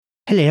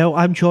Hello,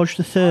 I'm George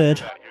III.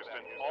 But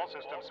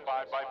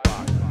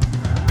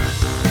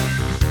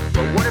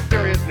what if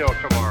there is no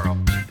tomorrow?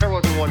 There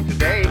wasn't one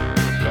today.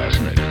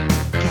 Fascinating.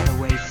 Get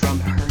away from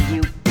her, you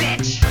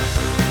bitch!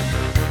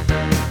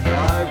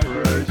 Hi,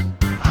 Bruce.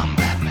 I'm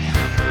Batman.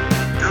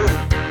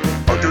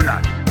 Do or do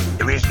not.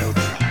 There is no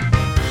try.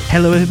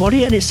 Hello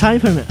everybody, and it's time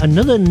for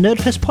another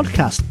Nerdfest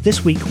podcast.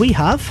 This week we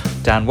have...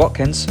 Dan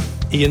Watkins,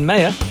 Ian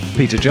Mayer,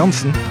 Peter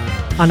Johnson,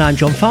 and I'm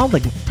John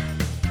Fowling.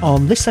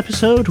 On this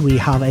episode we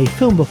have a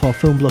Film Buff or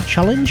Film Bluff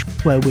challenge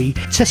where we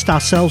test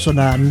ourselves on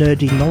our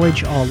nerdy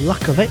knowledge or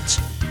lack of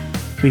it.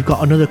 We've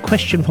got another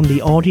question from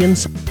the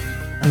audience,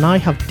 and I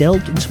have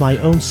delved into my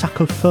own sack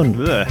of fun,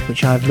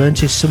 which I've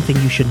learnt is something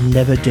you should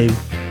never do.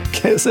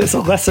 It's a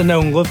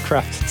lesser-known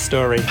Lovecraft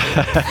story.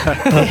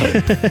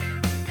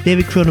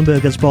 David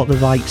Cronenberg has bought the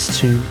rights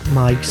to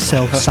my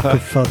sack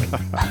of fun.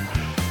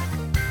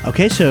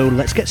 Okay, so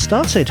let's get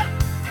started.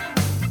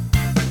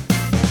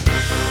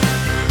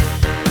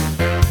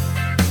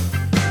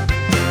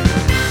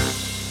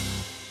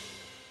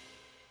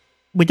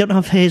 We don't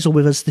have Hazel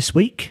with us this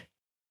week.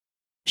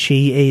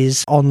 She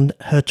is on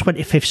her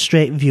 25th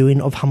straight viewing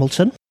of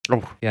Hamilton.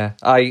 Oh, yeah.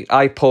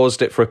 I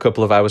paused it for a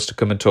couple of hours to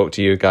come and talk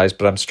to you guys,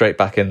 but I'm straight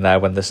back in there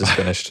when this is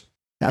finished.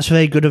 That's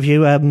very good of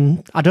you.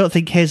 I don't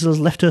think Hazel has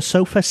left her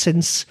sofa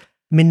since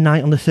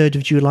midnight on the 3rd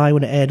of July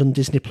when it aired on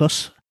Disney+.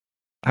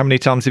 How many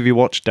times have you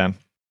watched, Dan?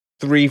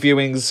 3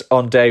 viewings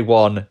on day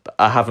one.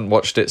 I haven't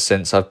watched it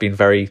since. I've been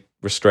very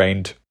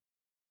restrained.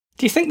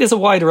 Do you think there's a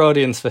wider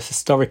audience for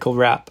historical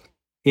rap?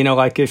 You know,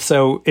 like if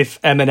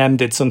Eminem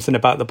did something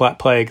about the Black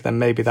Plague, then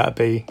maybe that'd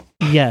be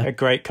a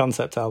great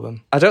concept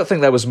album. I don't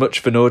think there was much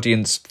of an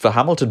audience for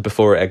Hamilton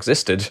before it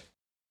existed.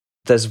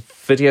 There's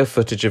video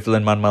footage of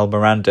Lin-Manuel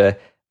Miranda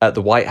at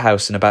the White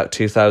House in about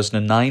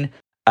 2009,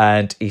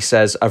 and he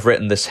says, "I've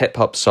written this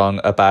hip-hop song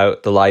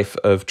about the life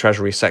of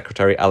Treasury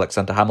Secretary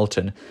Alexander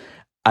Hamilton,"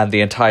 and the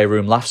entire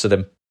room laughs at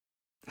him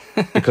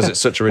because it's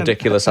such a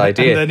ridiculous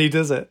idea. And then he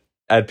does it.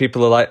 And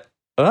people are like,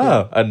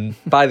 oh, and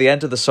by the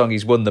end of the song,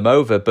 he's won them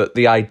over. But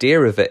the idea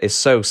of it is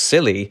so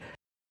silly,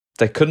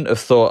 they couldn't have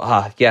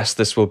thought, yes,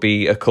 this will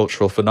be a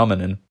cultural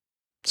phenomenon.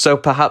 So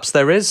perhaps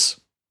there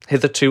is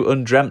hitherto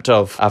undreamt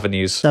of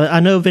avenues. So I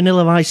know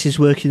Vanilla Ice is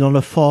working on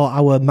a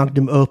 4-hour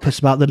magnum opus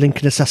about the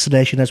Lincoln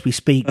assassination as we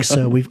speak,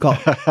 so we've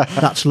got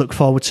that to look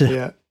forward to.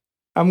 Yeah.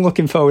 I'm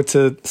looking forward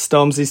to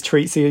Stormzy's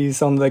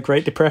treatise on the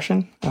Great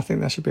Depression. I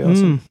think that should be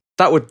awesome.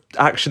 That would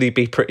actually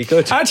be pretty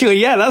good. Actually,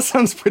 yeah, that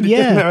sounds pretty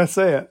good now I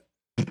say it.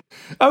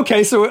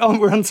 Okay, so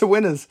we're on to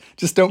winners.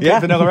 Just don't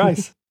get Vanilla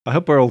Ice. I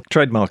hope we're all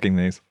trademarking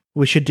these.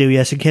 We should do,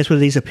 yes. In case one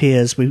of these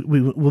appears,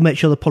 we'll make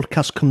sure the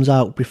podcast comes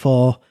out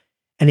before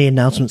any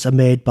announcements are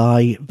made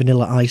by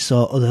Vanilla Ice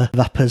or other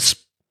rappers.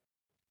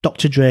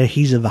 Dr. Dre,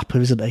 he's a rapper,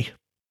 isn't he?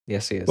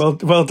 Yes, he is.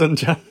 Well done,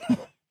 John.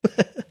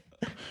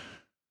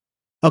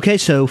 Okay,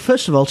 so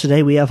first of all,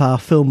 today we have our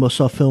Film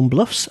Buffs or Film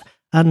Bluffs.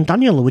 And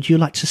Daniel, would you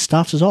like to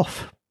start us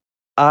off?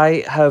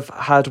 I have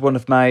had one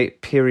of my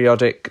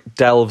periodic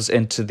delves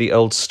into the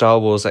old Star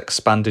Wars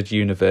expanded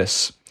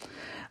universe,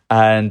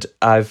 and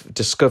I've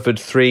discovered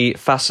 3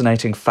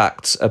 fascinating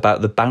facts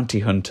about the bounty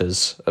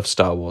hunters of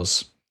Star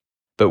Wars.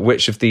 But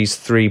which of these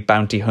 3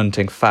 bounty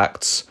hunting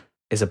facts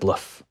is a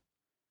bluff?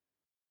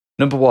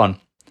 Number 1.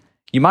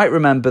 You might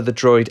remember the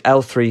droid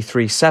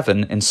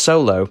L337 in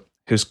Solo,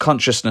 whose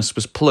consciousness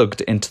was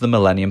plugged into the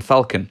Millennium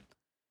Falcon.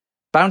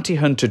 Bounty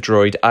hunter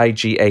droid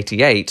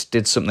IG-88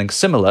 did something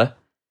similar.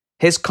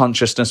 His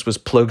consciousness was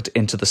plugged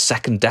into the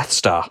second Death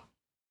Star.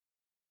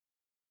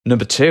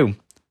 Number 2.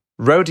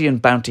 Rhodian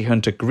bounty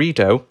hunter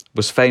Greedo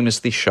was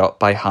famously shot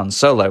by Han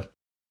Solo.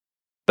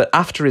 But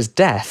after his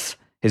death,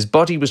 his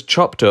body was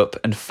chopped up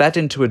and fed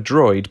into a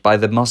droid by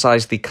the Mos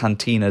Eisley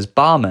Cantina's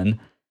barman,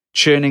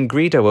 churning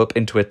Greedo up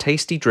into a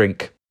tasty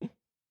drink.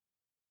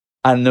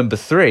 And number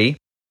 3.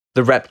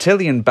 The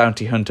reptilian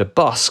bounty hunter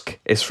Bosk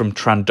is from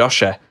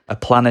Trandosha, a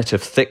planet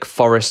of thick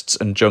forests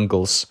and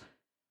jungles.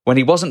 When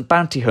he wasn't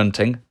bounty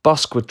hunting,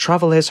 Bosk would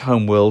travel his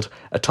homeworld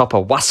atop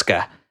a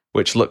Waska,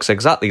 which looks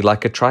exactly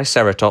like a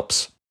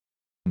Triceratops.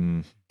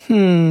 Is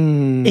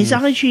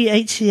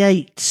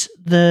IG-88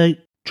 the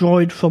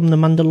droid from The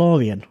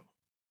Mandalorian?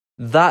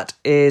 That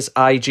is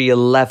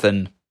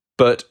IG-11,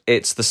 but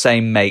it's the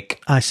same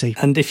make. I see.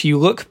 And if you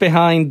look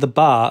behind the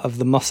bar of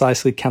the Mos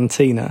Eisley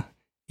Cantina,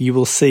 you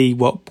will see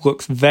what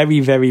looks very,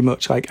 very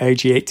much like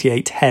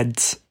IG-88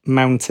 heads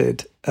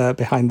mounted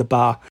behind the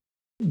bar.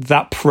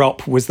 That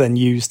prop was then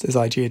used as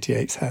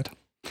IG-88's head.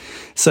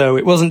 So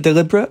it wasn't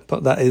deliberate,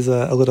 but that is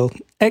a little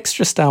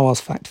extra Star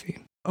Wars fact for you.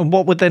 And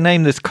what would they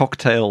name this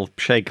cocktail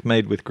shake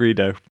made with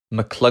Greedo?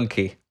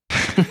 McClunky.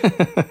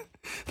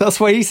 That's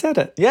why he said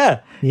it.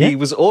 Yeah, he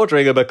was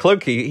ordering a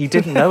McClunky. He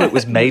didn't know it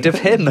was made of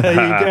him. There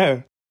you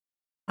go.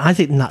 I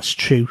think that's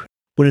true.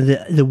 One of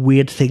the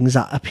weird things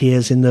that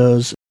appears in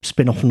those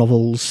spin-off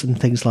novels and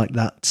things like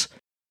that.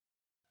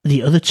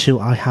 The other 2,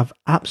 I have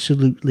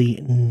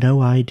absolutely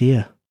no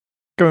idea.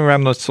 Going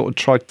around the sort of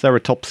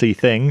triceratopsy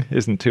thing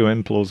isn't too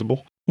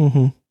implausible.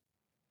 Mm-hmm.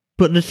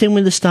 But the thing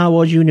with the Star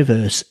Wars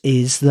universe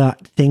is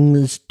that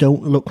things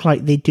don't look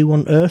like they do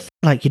on Earth.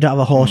 Like, you don't have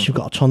a horse, you've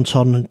got a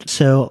tauntaun.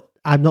 So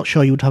I'm not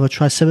sure you would have a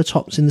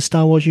Triceratops in the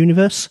Star Wars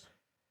universe.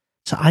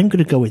 So I'm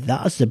going to go with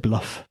that as the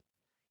bluff.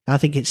 I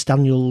think it's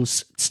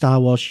Daniel's Star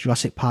Wars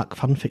Jurassic Park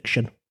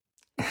fanfiction.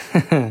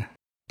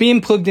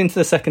 Being plugged into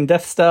the second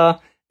Death Star,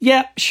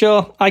 yeah,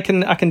 sure, I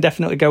can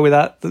definitely go with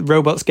that. The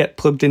robots get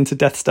plugged into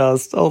Death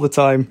Stars all the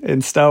time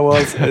in Star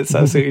Wars. It's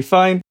absolutely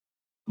fine.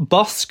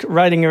 Bosk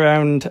riding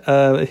around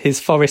his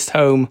forest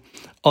home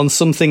on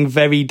something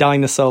very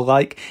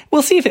dinosaur-like.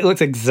 We'll see if it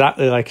looks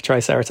exactly like a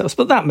Triceratops,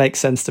 but that makes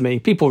sense to me.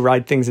 People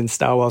ride things in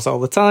Star Wars all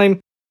the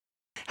time.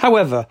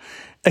 However,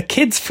 a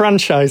kid's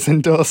franchise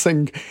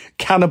endorsing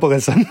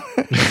cannibalism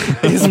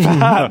is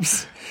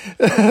perhaps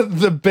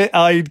the bit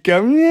I'd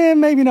go, yeah,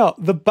 maybe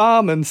not. The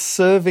barman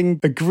serving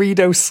a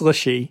Greedo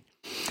slushy.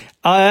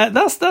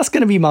 That's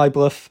going to be my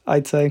bluff,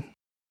 I'd say.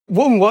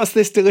 What's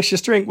this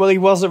delicious drink? Well, he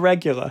was a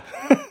regular,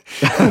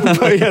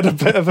 but he had a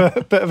bit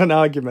of an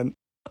argument.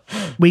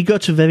 We go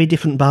to very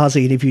different bars,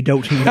 Ian, if you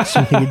don't think that's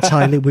something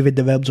entirely within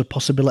the realms of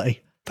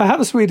possibility.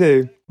 Perhaps we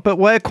do. But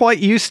we're quite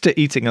used to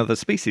eating other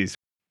species.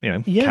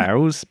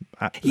 Cows,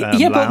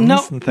 yeah, but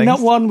lambs and things.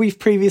 Not one we've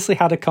previously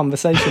had a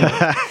conversation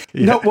with.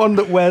 Not one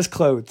that wears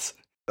clothes.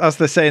 As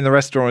they say in the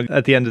restaurant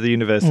at the end of the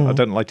universe, I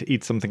don't like to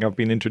eat something I've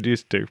been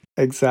introduced to.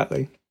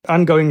 Exactly.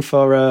 I'm going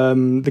for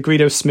the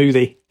Greedo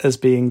smoothie as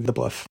being the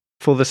bluff.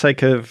 For the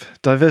sake of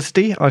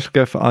diversity, I shall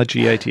go for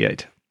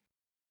RG88.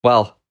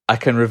 Well, I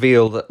can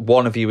reveal that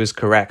one of you is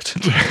correct.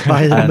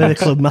 By the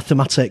miracle of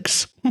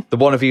mathematics. The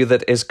one of you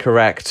that is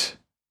correct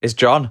is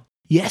John.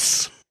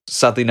 Yes.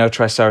 Sadly, no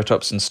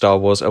Triceratops in Star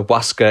Wars.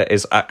 Awaska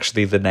is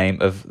actually the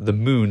name of the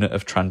moon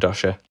of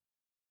Trandosha.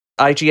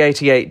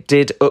 IG-88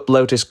 did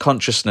upload his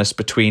consciousness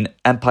between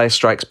Empire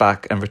Strikes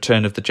Back and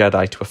Return of the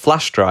Jedi to a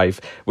flash drive,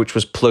 which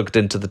was plugged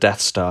into the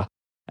Death Star.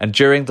 And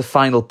during the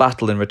final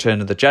battle in Return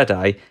of the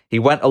Jedi, he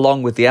went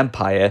along with the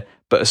Empire,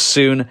 but as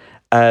soon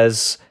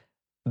as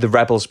the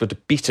rebels were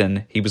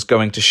beaten, he was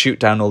going to shoot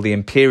down all the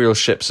Imperial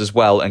ships as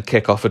well and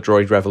kick off a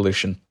droid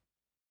revolution.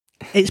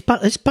 It's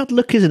bad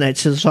luck, isn't it?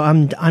 So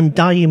I'm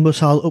dying,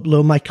 but I'll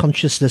upload my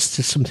consciousness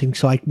to something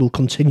so I will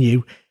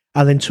continue,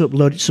 and then to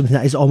upload it to something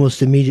that is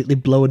almost immediately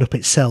blowing up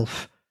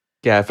itself.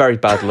 Yeah, very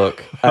bad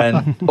luck.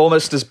 And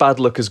almost as bad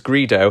luck as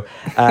Greedo,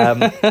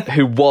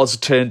 who was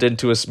turned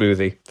into a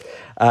smoothie.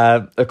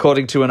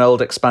 According to an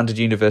old Expanded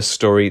Universe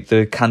story,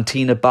 the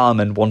cantina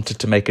barman wanted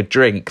to make a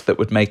drink that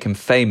would make him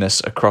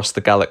famous across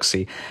the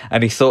galaxy,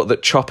 and he thought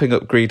that chopping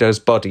up Greedo's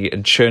body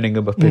and churning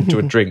him up into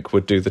a drink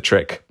would do the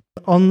trick.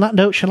 On that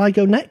note, shall I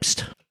go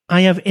next? I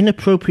have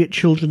inappropriate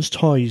children's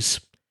toys.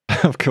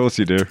 Of course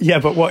you do. Yeah,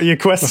 but what are your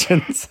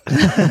questions?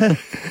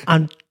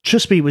 And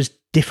trust me, it was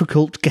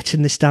difficult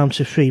getting this down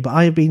to 3, but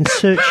I have been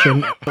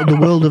searching the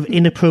world of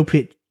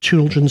inappropriate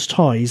children's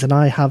toys, and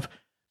I have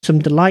some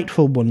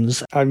delightful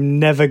ones. I'm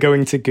never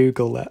going to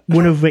Google that.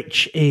 One of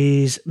which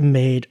is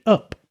made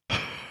up.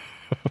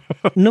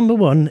 Number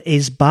 1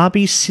 is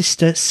Barbie's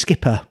sister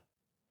Skipper,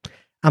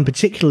 and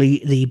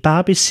particularly the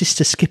Barbie's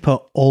sister Skipper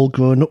all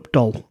grown up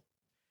doll.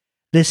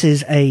 This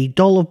is a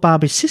doll of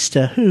Barbie's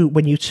sister who,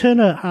 when you turn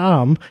her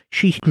arm,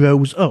 she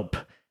grows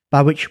up,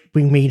 by which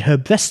we mean her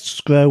breasts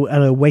grow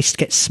and her waist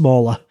gets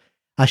smaller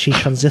as she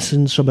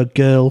transitions from a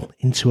girl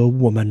into a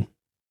woman.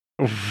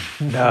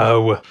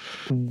 No.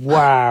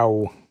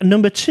 Wow.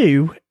 Number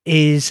 2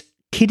 is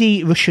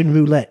Kiddie Russian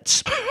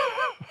Roulette,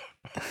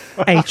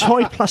 a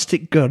toy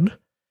plastic gun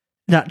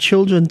that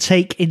children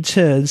take in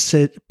turns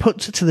to put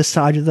to the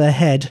side of their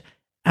head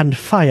and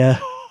fire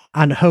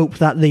and hope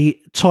that the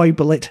toy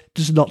bullet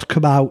does not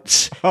come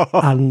out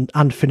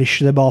and finish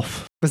them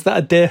off. Was that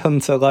a Deer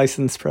Hunter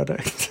licensed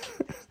product?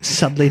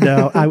 Sadly,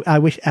 no. I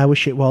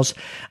wish it was.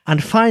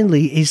 And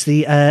finally is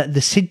the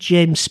Sid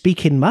James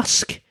speaking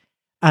mask.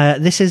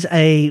 This is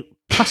a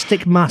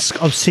plastic mask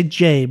of Sid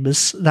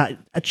James that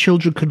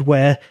children could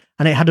wear,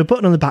 and it had a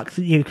button on the back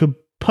that you could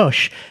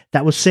push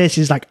that would say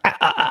things like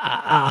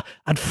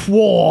and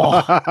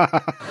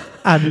 "fwah"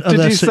 and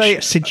other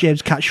such Sid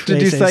James catchphrases.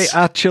 Did you say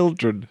 "at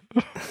children"?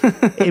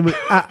 It was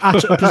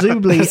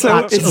presumably at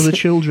other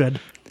children.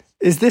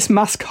 Is this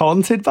mask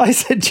haunted by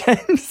Sid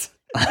James?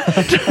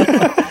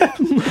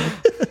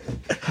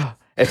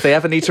 If they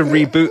ever need to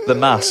reboot the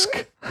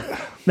mask.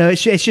 No,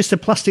 it's just a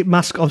plastic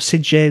mask of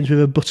Sid James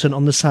with a button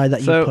on the side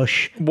that you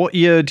push. What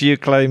year do you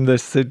claim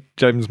this Sid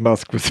James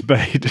mask was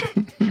made?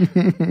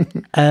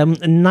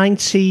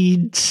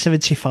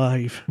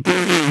 1975.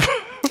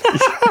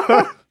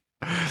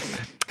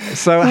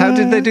 So how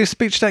did they do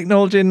speech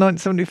technology in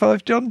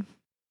 1975, John?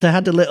 They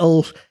had a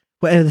little,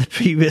 whatever the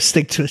previous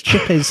thing to a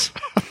chip is.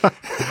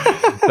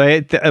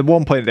 At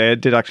one point they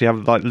did actually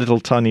have like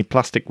little tiny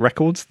plastic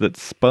records that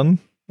spun.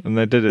 And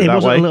they did it that way. It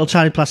wasn't a little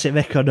tiny plastic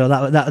record, no.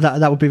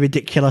 That would be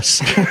ridiculous.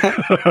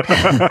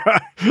 I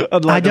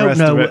don't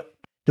know.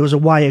 There was a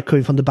wire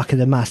coming from the back of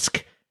the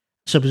mask.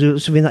 So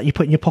something that you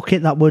put in your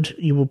pocket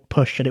you would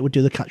push and it would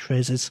do the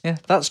catchphrases. Yeah,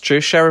 that's true.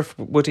 Sheriff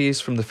Woody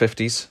is from the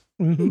 50s.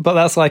 But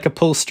that's like a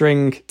pull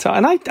string toy.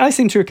 And I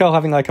seem to recall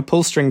having like a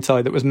pull string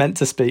toy that was meant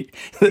to speak.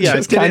 Yeah,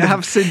 did it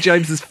have Sid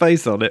James's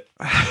face on it?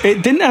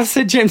 It didn't have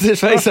Sid James's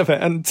face on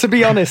it. And to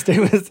be honest,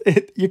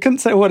 you couldn't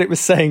say what it was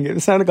saying. It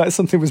sounded like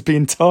something was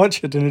being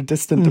tortured in a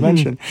distant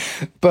dimension.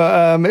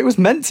 But it was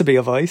meant to be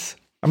a voice.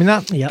 I mean,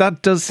 that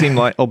does seem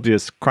like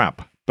obvious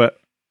crap. But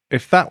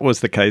if that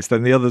was the case,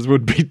 then the others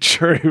would be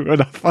true.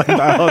 And I find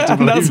that hard to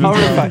believe. That's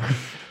horrifying.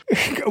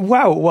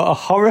 Wow, what a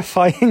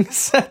horrifying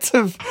set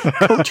of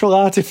cultural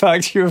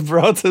artifacts you have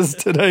brought us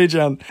today,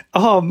 Jan.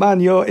 Oh man,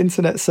 your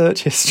internet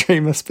search history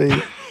must be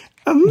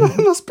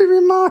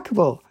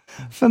remarkable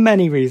for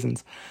many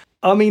reasons.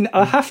 I mean,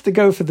 I have to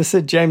go for the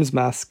Sid James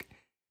mask.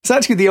 It's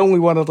actually the only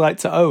one I'd like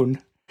to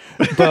own,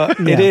 but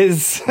it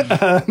is.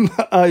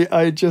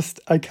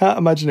 I can't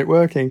imagine it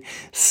working.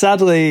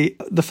 Sadly,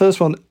 the first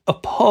one,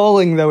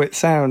 appalling though it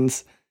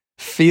sounds,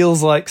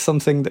 feels like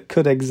something that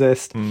could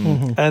exist.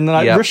 And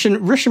like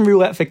Russian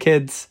roulette for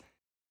kids,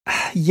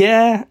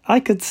 yeah, I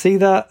could see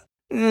that.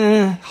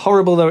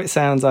 Horrible though it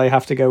sounds, I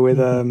have to go with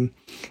I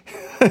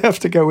have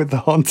to go with the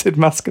haunted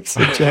mask of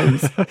Sid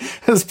James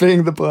as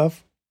being the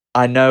bluff.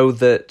 I know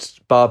that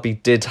Barbie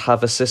did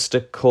have a sister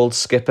called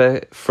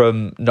Skipper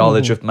from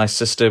knowledge of my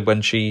sister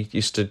when she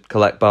used to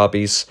collect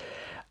Barbies,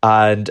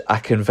 and I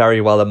can very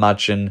well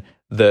imagine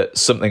that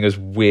something as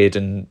weird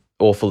and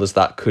awful as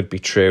that could be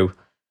true.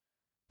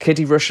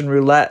 Kiddie Russian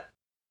Roulette,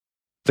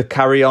 the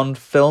Carry On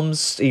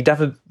films, he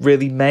never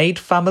really made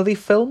family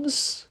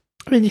films.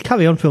 I mean, the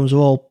Carry On films are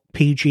all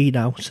PG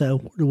now,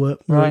 so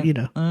right. You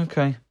know.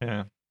 Okay.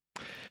 Yeah.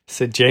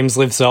 Sid James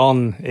lives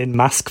on in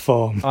mask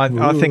form. I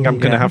think I'm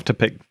going to have to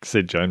pick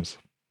Sid James.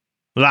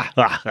 Yeah,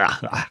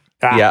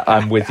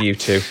 I'm with you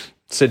too.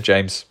 Sid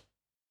James.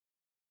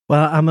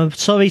 Well, I'm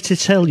sorry to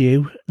tell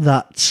you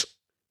that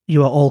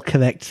you are all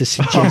correct. The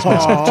Sid James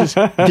mask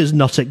does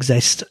not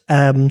exist.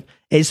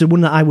 It's the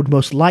one that I would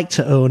most like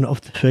to own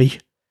of the three.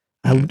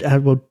 I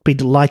would be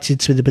delighted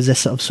to be the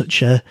possessor of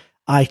such a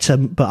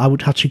item, but I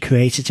would have to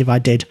create it if I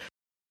did.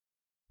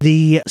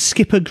 The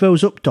Skipper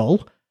Grows Up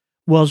doll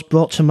was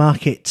brought to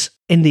market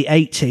in the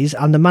 80s,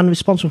 and the man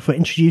responsible for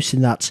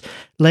introducing that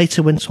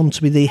later went on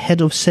to be the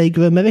head of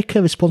Sega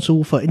America,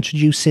 responsible for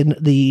introducing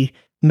the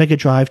Mega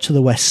Drive to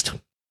the West.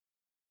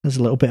 There's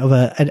a little bit of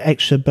an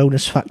extra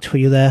bonus fact for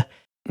you there.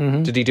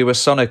 Did he do a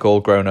Sonic all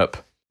grown up?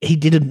 He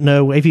didn't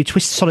know. If you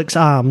twist Sonic's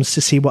arms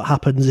to see what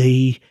happens,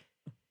 he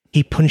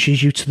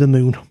punches you to the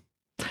moon.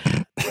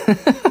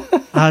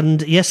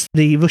 And yes,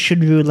 the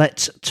Russian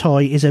roulette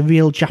toy is a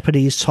real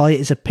Japanese toy.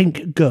 It's a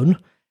pink gun.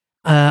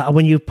 And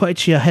when you put it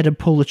to your head and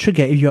pull the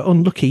trigger, if you're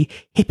unlucky,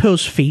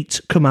 hippo's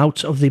feet come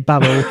out of the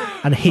barrel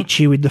and hit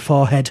you in the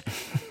forehead.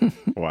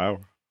 Wow.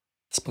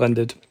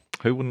 Splendid.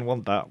 Who wouldn't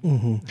want that?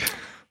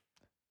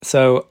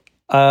 So,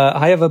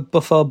 I have a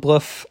Buff or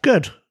Bluff.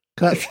 Good.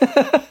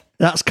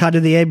 That's kind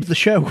of the aim of the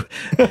show.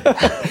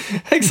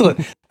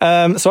 Excellent.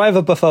 So I have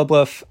a Buff or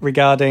Bluff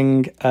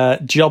regarding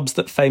jobs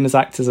that famous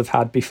actors have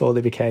had before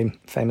they became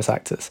famous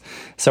actors.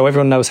 So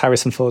everyone knows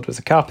Harrison Ford was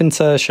a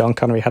carpenter, Sean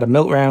Connery had a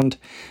milk round,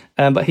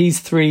 but he's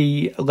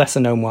three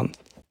lesser-known ones.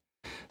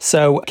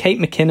 So Kate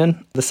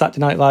McKinnon, the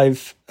Saturday Night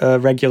Live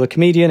regular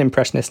comedian,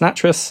 impressionist and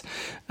actress.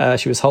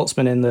 She was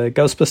Holtzman in the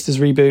Ghostbusters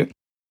reboot.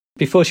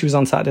 Before she was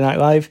on Saturday Night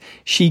Live,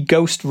 she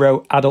ghost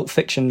wrote adult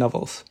fiction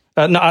novels.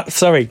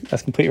 Sorry,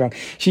 that's completely wrong.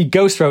 She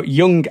ghost wrote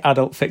young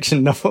adult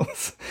fiction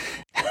novels,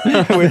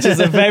 which is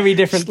a very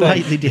different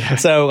Slightly thing.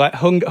 different. So like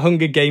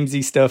Hunger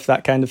Gamesy stuff,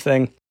 that kind of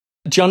thing.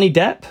 Johnny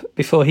Depp,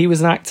 before he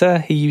was an actor,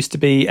 he used to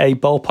be a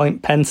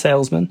ballpoint pen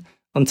salesman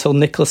until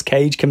Nicolas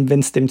Cage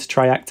convinced him to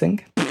try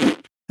acting.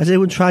 Has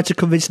anyone tried to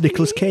convince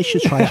Nicolas Cage to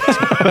try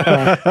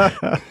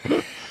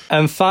acting?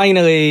 And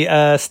finally,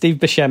 Steve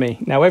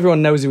Buscemi. Now,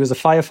 everyone knows he was a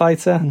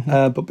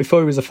firefighter, but before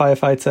he was a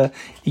firefighter,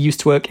 he used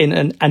to work in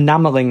an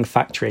enameling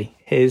factory.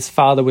 His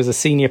father was a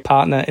senior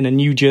partner in a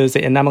New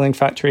Jersey enameling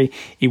factory.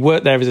 He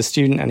worked there as a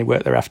student, and he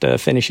worked there after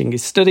finishing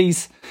his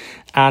studies.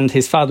 And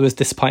his father was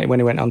disappointed when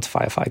he went on to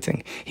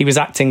firefighting. He was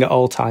acting at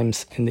all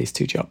times in these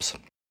two jobs.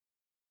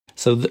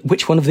 So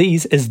which one of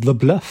these is the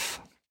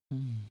bluff?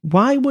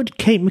 Why would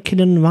Kate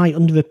McKinnon write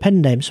under a pen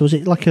name? So was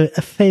it like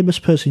a famous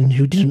person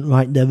who didn't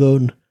write their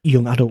own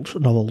young adult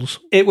novels?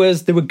 They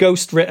were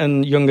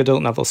ghost-written young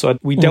adult novels, so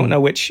we don't know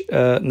which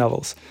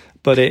novels.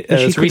 But it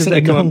has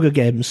recently come Hunger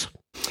Games.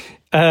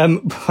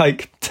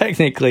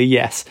 Technically,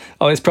 yes.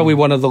 Oh, it's probably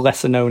one of the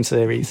lesser-known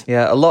series.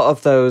 Yeah, a lot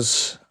of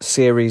those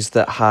series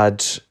that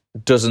had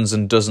dozens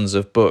and dozens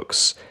of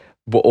books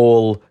were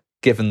all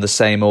given the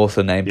same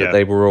author name, but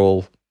they were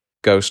all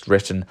ghost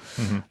written.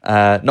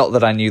 Not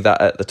that I knew that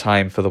at the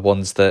time for the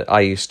ones that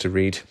I used to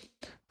read,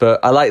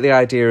 but I like the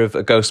idea of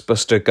a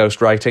Ghostbuster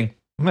ghost writing.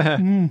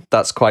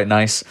 That's quite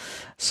nice,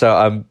 so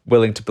I'm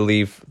willing to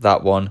believe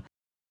that one.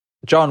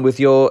 John, with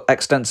your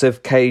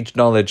extensive Cage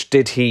knowledge,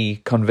 did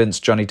he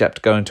convince Johnny Depp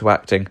to go into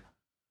acting?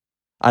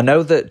 I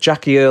know that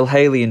Jackie Earle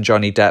Haley and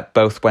Johnny Depp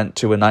both went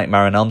to A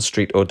Nightmare on Elm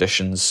Street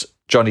auditions.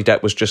 Johnny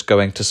Depp was just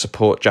going to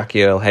support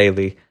Jackie Earle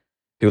Haley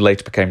who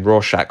later became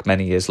Rorschach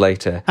many years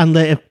later. And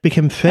later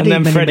became Freddy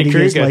And then many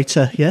years Krueger.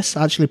 later. Yes,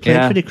 actually played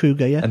Freddy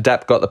Krueger, yeah. And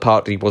Depp got the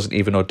part he wasn't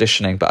even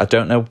auditioning, but I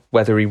don't know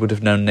whether he would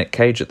have known Nick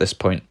Cage at this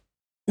point.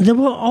 They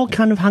were all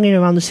kind of hanging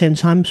around the same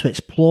time, so it's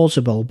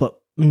plausible. But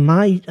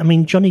Johnny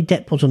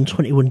Depp was on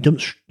 21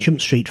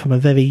 Jump Street from a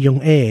very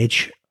young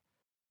age.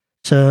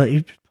 So he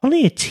was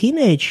probably a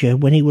teenager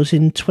when he was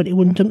in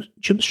 21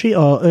 Jump Street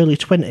or early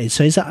 20s.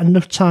 So is that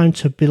enough time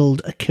to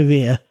build a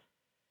career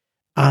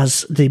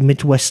as the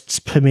Midwest's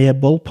premier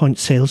ballpoint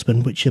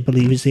salesman, which I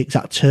believe is the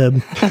exact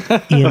term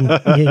Ian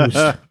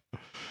used?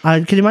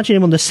 I can imagine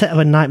him on the set of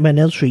A Nightmare on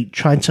Elm Street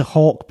trying to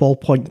hawk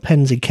ballpoint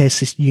pens in case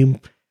this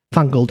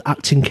newfangled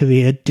acting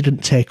career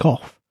didn't take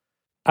off.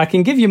 I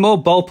can give you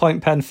more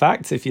ballpoint pen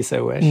facts if you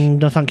so wish.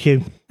 No, thank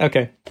you.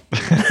 Okay.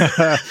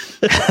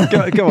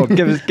 Go on,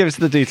 give us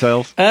the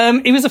details.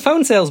 He was a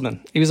phone salesman.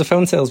 He was a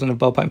phone salesman of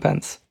ballpoint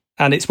pens.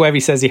 And it's where he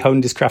says he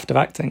honed his craft of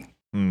acting.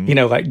 You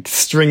know, like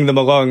string them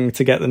along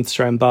to get them to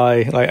try and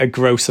buy like a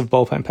gross of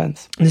ballpoint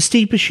pens. The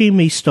Steve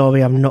Buscemi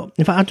story, in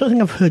fact, I don't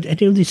think I've heard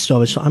any of these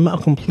stories, so I'm at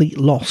a complete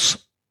loss.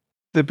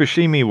 The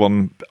Buscemi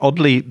one,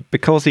 oddly,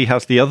 because he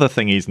has the other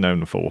thing he's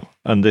known for,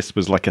 and this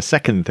was like a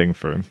second thing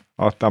for him,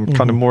 I'm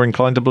kind of more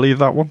inclined to believe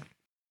that one.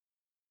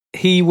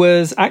 He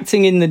was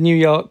acting in the New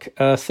York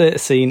theatre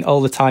scene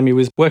all the time. He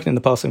was working in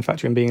the porcelain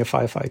factory and being a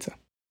firefighter.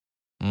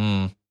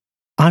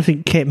 I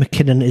think Kate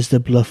McKinnon is the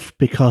bluff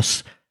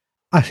because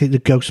I think the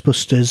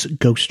Ghostbusters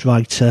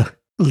ghostwriter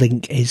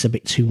link is a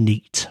bit too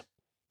neat.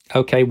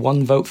 Okay,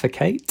 1 vote for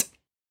Kate.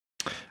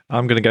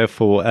 I'm going to go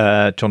for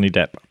Johnny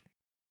Depp.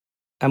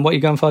 And what are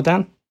you going for,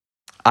 Dan?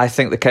 I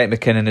think that Kate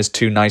McKinnon is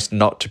too nice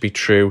not to be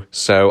true,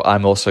 so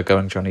I'm also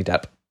going Johnny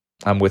Depp.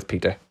 I'm with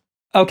Peter.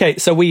 Okay,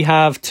 so we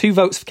have 2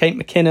 votes for Kate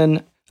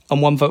McKinnon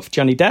and 1 vote for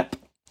Johnny Depp.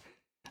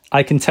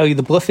 I can tell you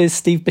the bluff is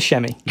Steve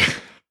Buscemi.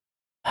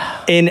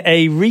 In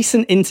a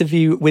recent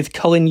interview with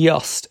Colin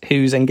Yost,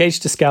 who's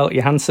engaged to Scarlett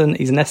Johansson,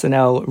 he's an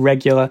SNL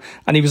regular,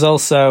 and he was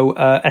also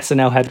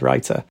SNL head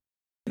writer.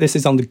 This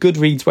is on the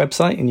Goodreads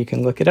website, and you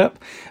can look it up.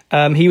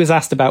 He was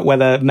asked about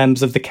whether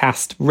members of the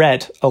cast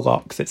read a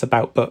lot, because it's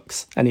about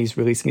books, and he's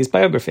releasing his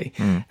biography.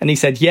 And he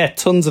said, yeah,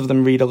 tons of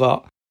them read a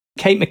lot.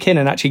 Kate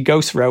McKinnon actually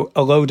ghostwrote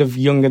a load of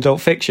young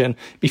adult fiction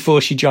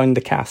before she joined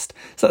the cast.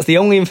 So that's the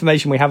only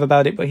information we have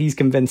about it, but he's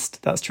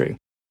convinced that's true.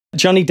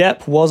 Johnny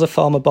Depp was a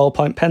former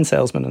ballpoint pen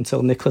salesman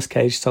until Nicolas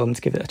Cage told him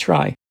to give it a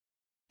try.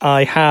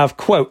 I have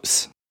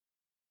quotes.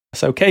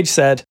 So Cage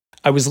said,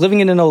 I was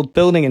living in an old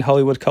building in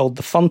Hollywood called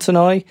the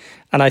Fontenoy,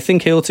 and I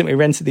think he ultimately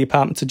rented the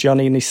apartment to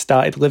Johnny and he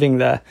started living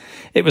there.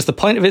 It was the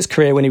point of his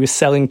career when he was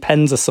selling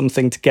pens or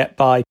something to get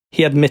by.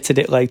 He admitted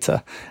it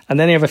later. And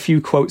then you have a few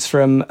quotes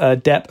from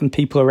Depp and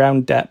people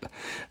around Depp.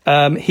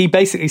 He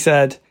basically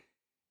said,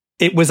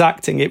 it was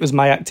acting. It was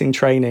my acting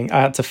training.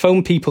 I had to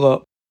phone people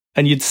up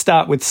and you'd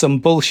start with some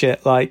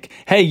bullshit like,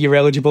 hey, you're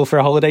eligible for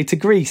a holiday to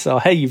Greece, or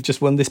hey, you've just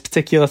won this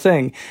particular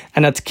thing.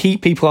 And I had to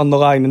keep people on the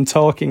line and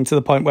talking to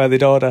the point where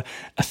they'd order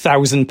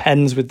 1,000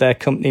 pens with their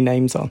company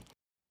names on.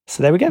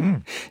 So there we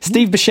go.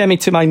 Steve Buscemi,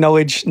 to my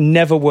knowledge,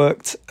 never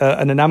worked at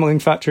an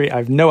enamelling factory. I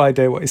have no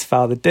idea what his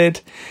father did.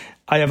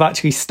 I have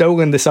actually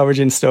stolen this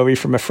origin story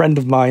from a friend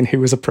of mine who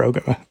was a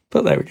programmer.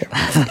 But there we go.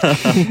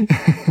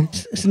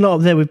 It's not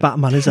up there with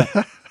Batman, is it?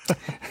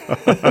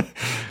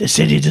 The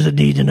city doesn't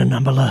need an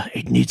enameler,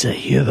 it needs a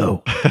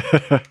hero.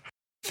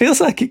 Feels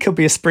like it could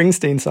be a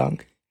Springsteen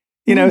song.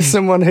 You know,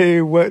 someone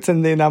who worked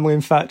in the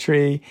enamelling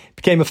factory,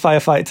 became a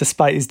firefighter to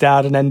spite his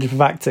dad and ended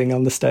up acting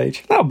on the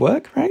stage. That would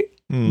work, right?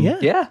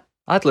 Yeah,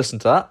 I'd listen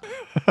to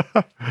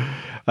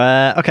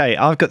that. Okay,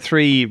 I've got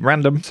 3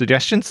 random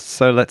suggestions,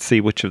 so let's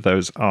see which of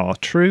those are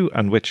true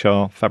and which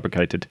are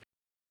fabricated.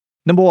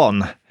 Number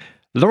 1.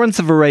 Lawrence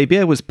of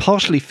Arabia was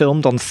partially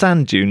filmed on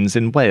sand dunes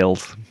in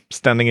Wales,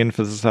 standing in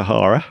for the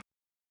Sahara.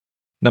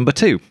 Number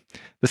 2.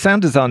 The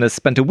sound designers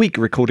spent a week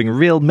recording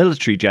real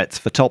military jets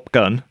for Top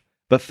Gun,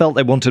 but felt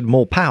they wanted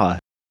more power,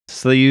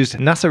 so they used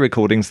NASA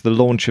recordings for the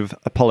launch of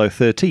Apollo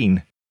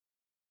 13.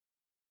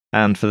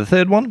 And for the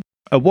third one,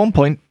 at one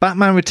point,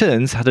 Batman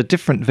Returns had a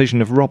different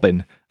vision of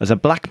Robin as a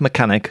black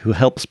mechanic who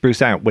helps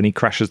Bruce out when he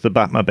crashes the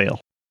Batmobile.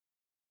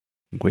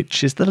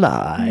 Which is the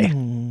lie?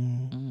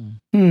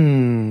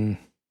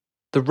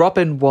 The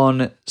Robin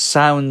one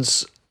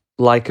sounds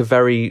like a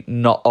very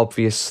not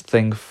obvious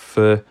thing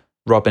for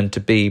Robin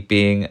to be,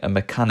 being a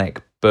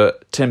mechanic,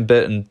 but Tim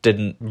Burton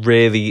didn't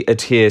really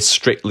adhere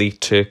strictly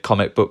to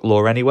comic book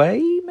lore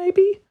anyway,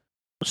 maybe?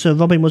 So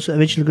Robin was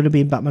originally going to be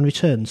in Batman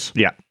Returns?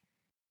 Yeah.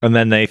 And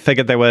then they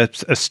figured there were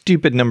a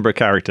stupid number of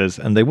characters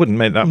and they wouldn't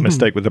make that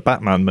mistake with the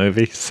Batman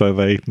movie, so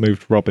they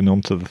moved Robin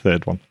onto the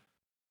third one.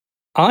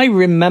 I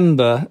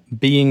remember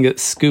being at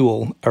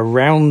school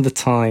around the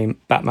time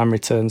Batman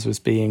Returns was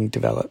being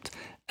developed,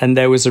 and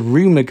there was a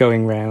rumour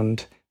going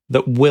round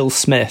that Will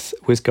Smith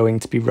was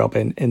going to be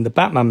Robin in the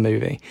Batman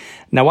movie.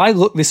 Now, I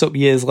looked this up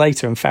years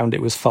later and found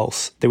it was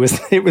false.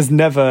 It was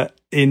never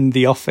in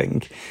the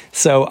offing.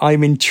 So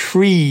I'm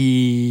intrigued.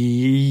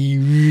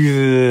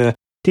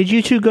 Did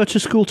you two go to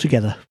school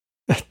together?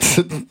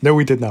 No,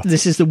 we did not.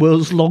 This is the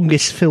world's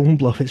longest film,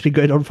 Bluff. It's been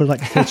going on for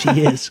like 30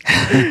 years.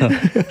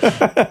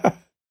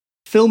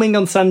 Filming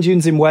on sand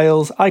dunes in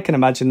Wales, I can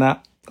imagine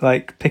that.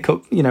 Like pick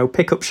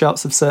up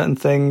shots of certain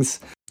things.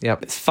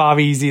 Yep. It's far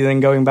easier than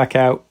going back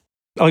out.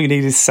 All you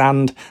need is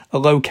sand, a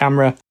low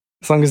camera.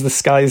 As long as the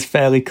sky is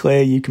fairly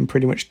clear, you can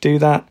pretty much do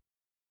that.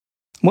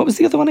 What was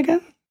the other one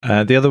again?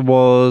 The other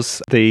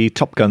was the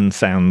Top Gun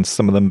sounds,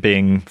 some of them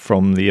being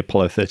from the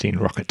Apollo 13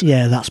 rocket.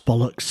 Yeah, that's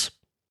bollocks.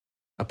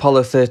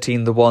 Apollo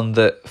 13, the one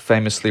that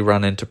famously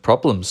ran into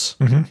problems.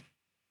 Mm-hmm.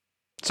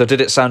 So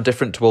did it sound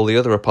different to all the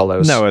other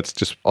Apollos? No, it's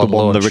just the on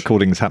one launch? the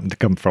recordings happened to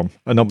come from.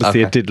 And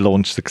obviously it did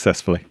launch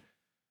successfully.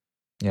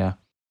 Yeah.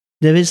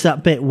 There is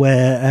that bit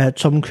where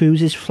Tom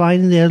Cruise is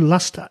flying in their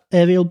last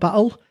aerial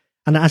battle,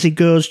 and as he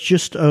goes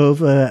just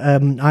over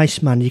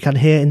Iceman, you can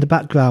hear in the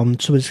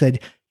background someone saying,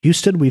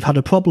 "Houston, we've had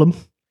a problem."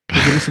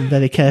 You listen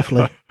very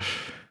carefully.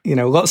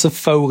 Lots of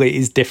Foley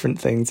is different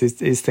things,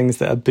 is things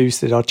that are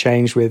boosted or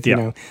changed with,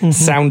 Mm-hmm.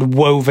 sound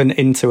woven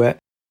into it.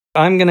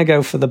 I'm going to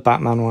go for the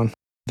Batman one,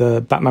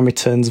 the Batman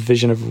Returns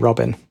vision of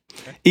Robin,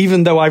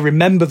 even though I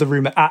remember the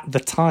rumour at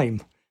the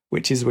time,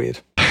 which is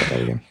weird. But there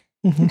you go.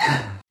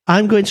 Mm-hmm.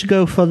 I'm going to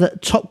go for the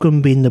Top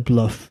Gun being the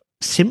Bluff,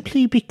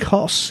 simply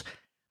because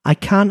I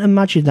can't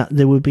imagine that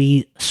there would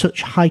be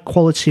such high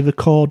quality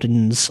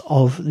recordings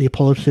of the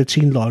Apollo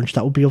 13 launch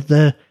that would be of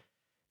the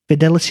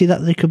fidelity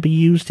that they could be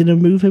used in a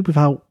movie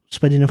without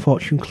spending a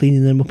fortune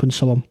cleaning them up and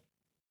so on.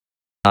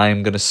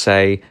 I'm going to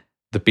say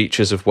the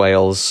beaches of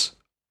Wales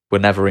were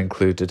never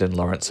included in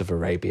Lawrence of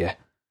Arabia.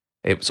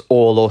 It was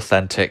all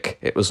authentic.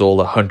 It was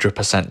all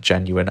 100%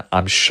 genuine.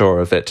 I'm sure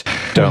of it.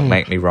 Don't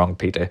make me wrong,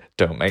 Peter.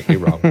 Don't make me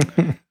wrong.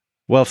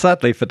 Well,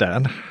 sadly for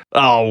Dan.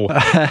 Oh.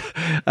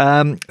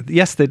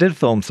 Yes, they did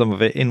film some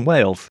of it in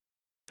Wales.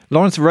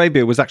 Lawrence of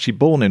Arabia was actually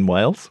born in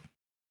Wales,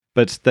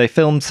 but they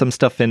filmed some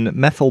stuff in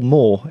Methil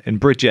Moor in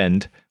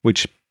Bridgend,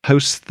 which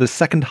hosts the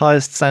second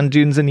highest sand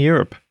dunes in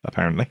Europe,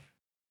 apparently.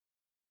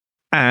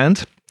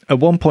 And at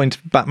one point,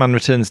 Batman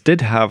Returns did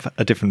have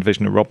a different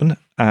vision of Robin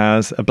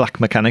as a black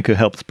mechanic who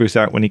helped Bruce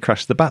out when he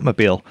crashed the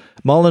Batmobile.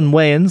 Marlon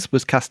Wayans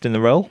was cast in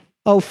the role.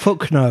 Oh,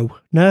 fuck no.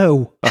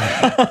 No.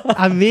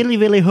 I really,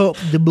 really hope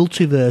the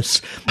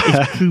multiverse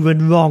is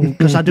proven wrong,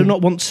 because I do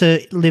not want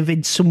to live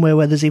in somewhere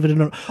where there's even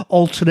an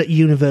alternate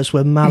universe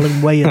where Marlon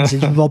Wayans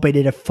is Robin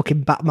in a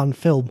fucking Batman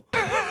film.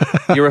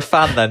 You're a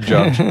fan then,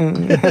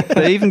 John.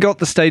 They even got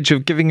the stage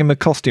of giving him a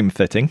costume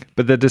fitting,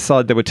 but they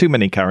decided there were too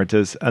many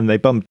characters and they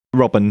bumped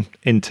Robin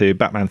into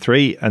Batman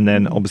 3, and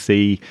then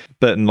obviously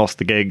Burton lost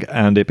the gig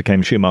and it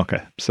became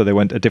Schumacher. So they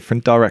went a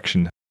different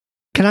direction.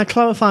 Can I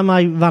clarify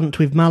my rant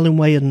with Marlon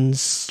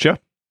Wayans? Sure.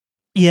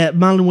 Yeah,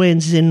 Marlon Wayans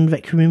is in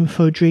Requiem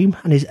for a Dream,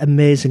 and he's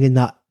amazing in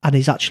that. And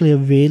he's actually a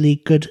really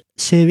good,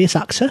 serious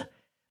actor,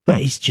 but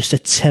he's just a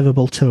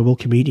terrible, terrible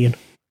comedian.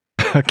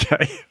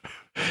 Okay.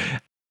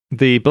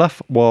 The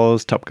Bluff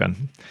was Top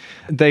Gun.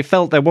 They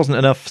felt there wasn't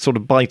enough sort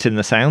of bite in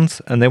the sounds,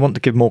 and they want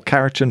to give more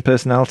character and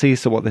personality,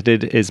 so what they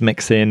did is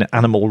mix in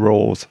animal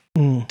roars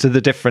to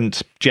the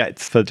different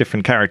jets for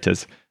different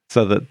characters,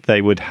 so that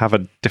they would have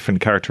a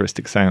different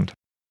characteristic sound.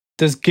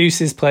 Does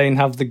Goose's plane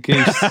have the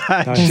goose?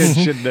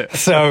 Shouldn't it?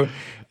 So,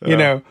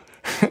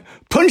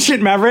 punch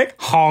it, Maverick,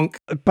 honk.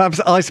 Perhaps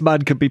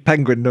Iceman could be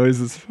penguin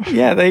noises.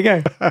 Yeah, there you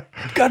go.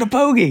 Got a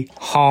bogey,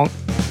 honk.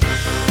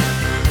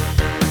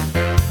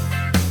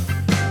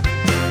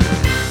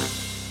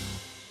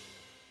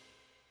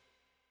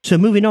 So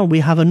moving on,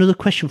 we have another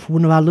question from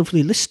one of our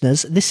lovely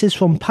listeners. This is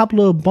from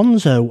Pablo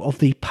Bonzo of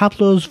the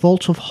Pablo's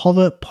Vault of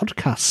Horror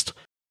podcast.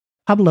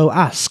 Pablo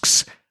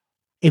asks,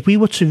 if we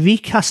were to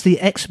recast the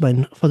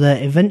X-Men for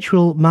their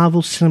eventual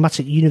Marvel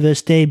Cinematic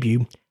Universe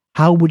debut,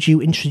 how would you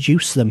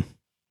introduce them?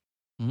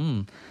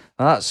 Well,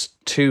 that's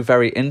two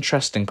very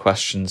interesting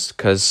questions,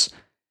 because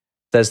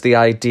there's the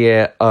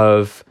idea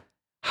of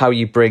how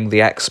you bring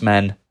the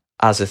X-Men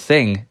as a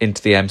thing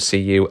into the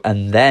MCU,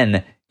 and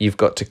then you've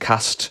got to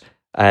cast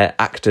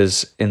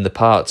actors in the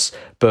parts.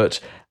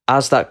 But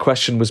as that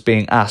question was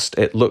being asked,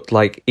 it looked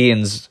like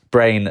Ian's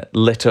brain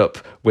lit up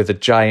with a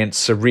giant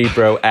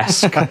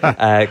Cerebro-esque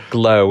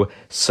glow.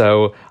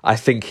 So I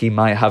think he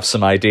might have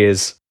some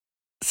ideas.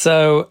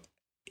 So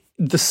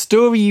the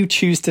story you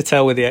choose to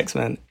tell with the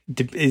X-Men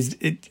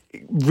it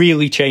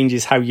really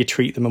changes how you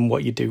treat them and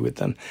what you do with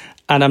them.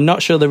 And I'm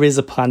not sure there is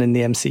a plan in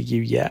the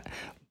MCU yet,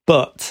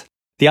 but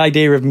the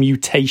idea of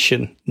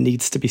mutation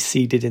needs to be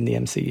seeded in the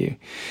MCU.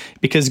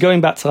 Because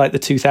going back to like the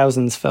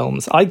 2000s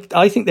films,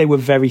 I think they were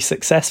very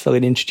successful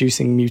in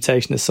introducing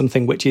mutation as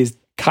something which is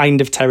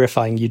kind of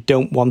terrifying. You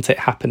don't want it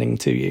happening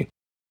to you.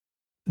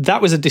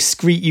 That was a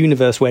discrete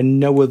universe where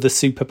no other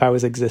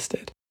superpowers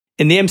existed.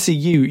 In the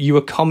MCU, you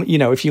were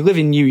if you live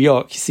in New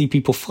York, you see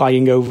people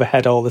flying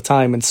overhead all the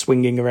time and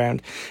swinging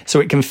around. So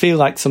it can feel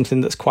like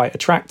something that's quite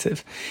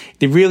attractive.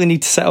 They really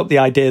need to set up the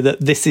idea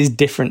that this is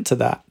different to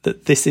that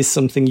this is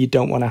something you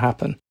don't want to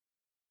happen.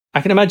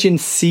 I can imagine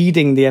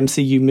seeding the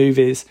MCU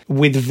movies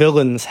with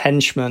villains,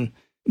 henchmen,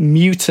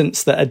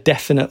 mutants that are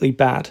definitely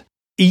bad,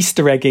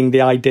 Easter egging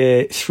the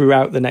idea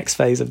throughout the next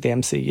phase of the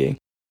MCU.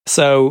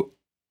 So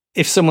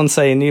if someone's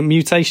saying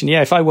mutation,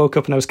 yeah, if I woke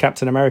up and I was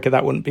Captain America,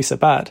 that wouldn't be so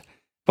bad.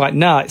 But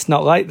nah, it's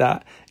not like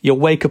that. You'll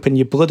wake up and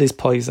your blood is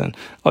poison,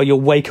 or you'll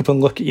wake up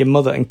and look at your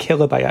mother and kill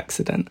her by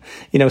accident.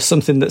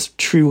 Something that's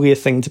truly a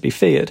thing to be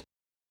feared.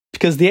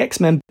 Because the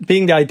X-Men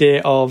being the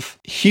idea of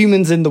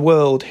humans in the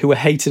world who are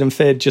hated and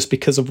feared just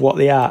because of what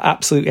they are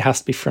absolutely has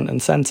to be front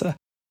and centre.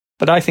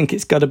 But I think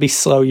it's got to be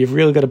slow. You've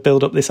really got to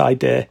build up this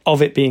idea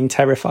of it being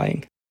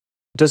terrifying.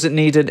 Does it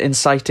need an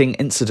inciting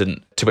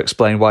incident to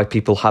explain why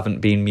people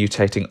haven't been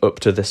mutating up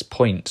to this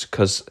point?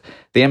 Because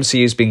the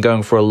MCU's been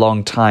going for a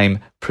long time,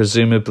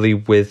 presumably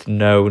with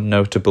no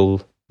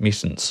notable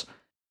mutants.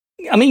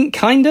 I mean,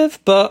 kind of,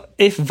 but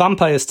if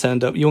vampires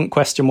turned up, you wouldn't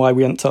question why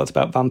we hadn't talked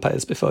about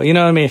vampires before. You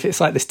know what I mean? If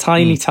it's like this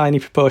tiny, tiny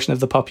proportion of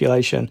the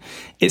population,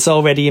 it's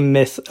already in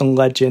myth and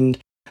legend.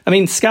 I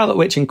mean, Scarlet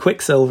Witch and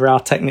Quicksilver are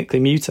technically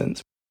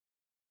mutants.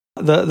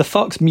 The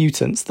Fox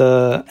mutants,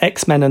 the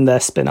X-Men and their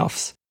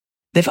spin-offs,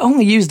 they've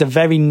only used a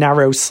very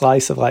narrow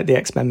slice of like the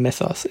X-Men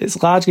mythos.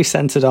 It's largely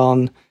centered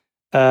on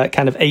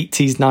kind of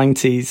 80s,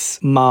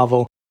 90s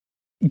Marvel.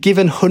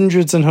 Given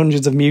hundreds and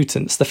hundreds of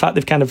mutants, the fact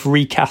they've kind of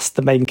recast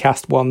the main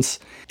cast once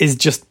is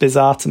just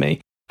bizarre to me.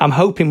 I'm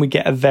hoping we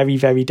get a very,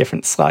 very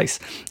different slice.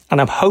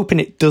 And I'm hoping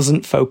it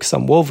doesn't focus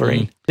on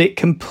Wolverine. It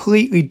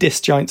completely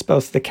disjoints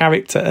both the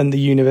character and the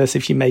universe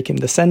if you make him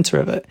the centre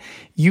of it.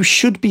 You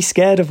should be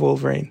scared of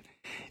Wolverine.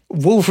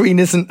 Wolverine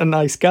isn't a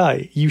nice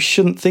guy. You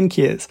shouldn't think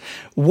he is.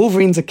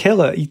 Wolverine's a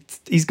killer.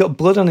 He's got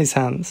blood on his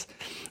hands.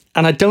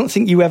 And I don't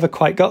think you ever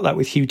quite got that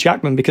with Hugh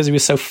Jackman because he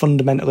was so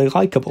fundamentally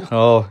likeable.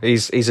 Oh,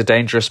 he's a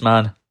dangerous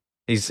man.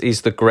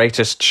 He's the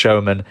greatest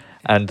showman,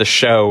 and the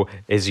show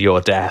is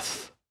your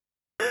death.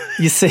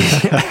 You see,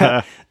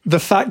 the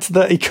fact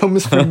that he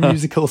comes from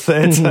musical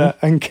theatre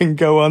and can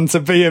go on to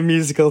be a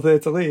musical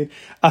theatre lead,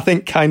 I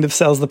think kind of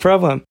sells the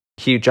problem.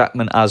 Hugh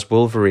Jackman as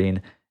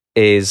Wolverine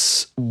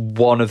is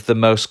one of the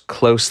most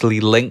closely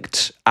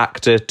linked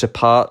actor to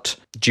part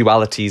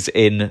dualities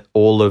in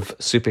all of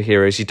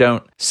superheroes. You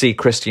don't see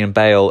Christian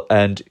Bale,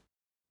 and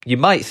you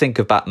might think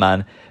of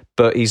Batman,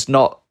 but he's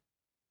not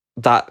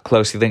that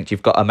closely linked.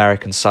 You've got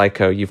American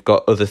Psycho, you've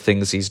got other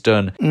things he's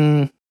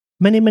done.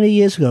 Many, many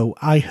years ago,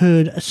 I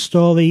heard a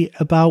story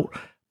about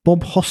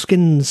Bob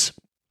Hoskins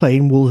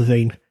playing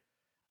Wolverine,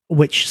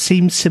 which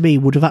seems to me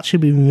would have actually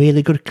been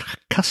really good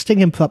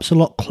casting and perhaps a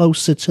lot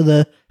closer to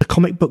the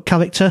comic book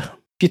character.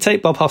 If you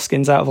take Bob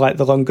Hoskins out of like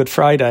The Long Good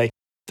Friday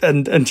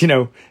and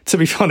to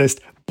be honest,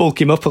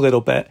 bulk him up a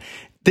little bit,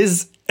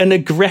 there's an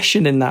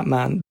aggression in that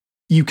man.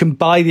 You can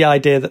buy the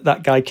idea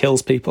that guy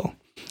kills people.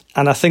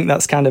 And I think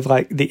that's kind of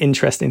like the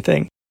interesting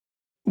thing.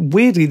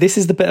 Weirdly, this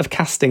is the bit of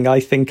casting I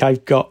think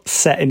I've got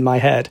set in my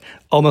head,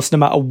 almost no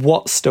matter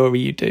what story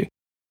you do.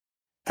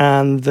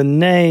 And the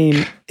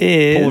name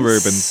is... Paul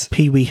Rubens.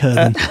 Pee Wee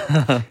Herman.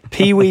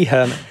 Pee Wee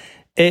Herman.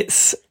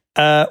 It's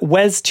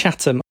Wes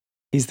Chatham.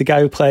 He's the guy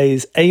who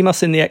plays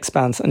Amos in The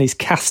Expanse, and he's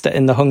Castor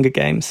in The Hunger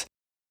Games.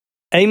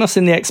 Amos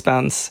in The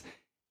Expanse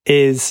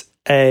is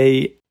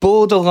a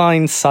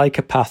borderline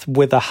psychopath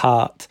with a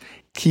heart.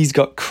 He's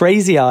got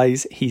crazy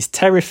eyes. He's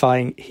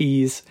terrifying.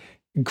 He's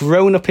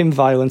grown up in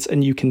violence,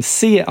 and you can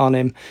see it on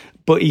him,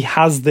 but he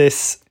has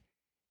this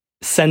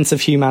sense of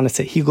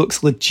humanity. He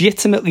looks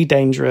legitimately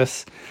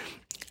dangerous,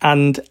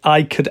 and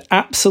I could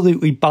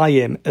absolutely buy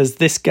him as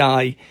this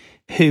guy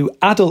who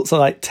adults are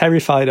like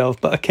terrified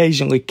of, but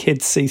occasionally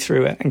kids see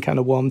through it and kind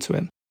of warm to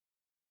him.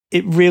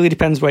 It really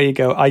depends where you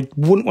go. I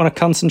wouldn't want to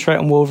concentrate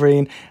on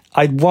Wolverine.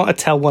 I'd want to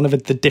tell one of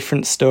the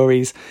different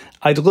stories.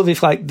 I'd love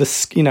if like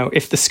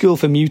if the School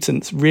for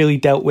Mutants really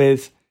dealt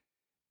with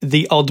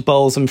the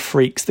oddballs and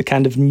freaks, the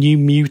kind of New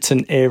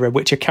Mutant era,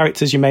 which are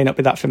characters you may not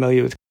be that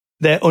familiar with.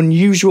 They're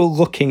unusual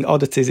looking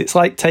oddities. It's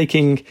like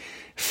taking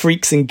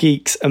freaks and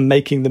geeks and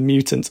making them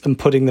mutants and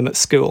putting them at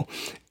school.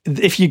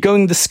 If you're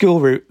going the school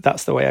route,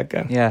 that's the way I'd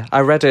go. Yeah,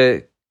 I read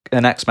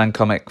an X-Men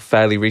comic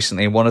fairly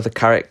recently, and one of the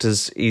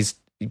characters,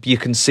 you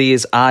can see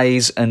his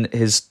eyes and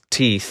his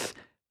teeth,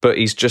 but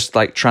he's just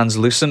like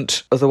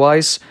translucent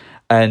otherwise.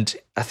 And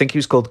I think he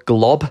was called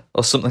Glob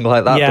or something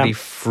like that, but he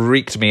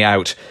freaked me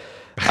out.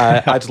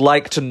 I'd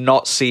like to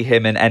not see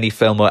him in any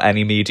film or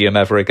any medium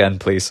ever again,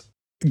 please.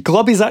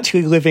 Glob is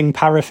actually living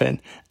paraffin,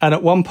 and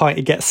at one point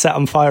he gets set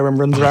on fire and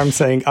runs around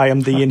saying, "I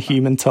am the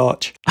Inhuman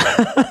Torch."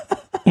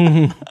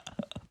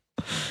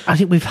 I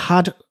think we've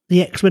had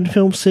the X-Men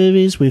film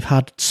series. We've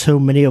had so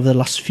many over the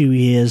last few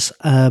years.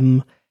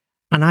 And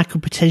I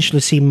could potentially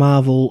see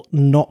Marvel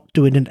not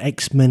doing an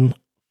X-Men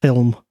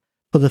film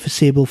for the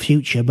foreseeable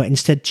future, but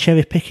instead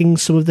cherry-picking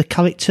some of the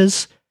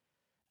characters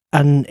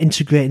and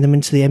integrating them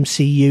into the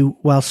MCU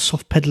while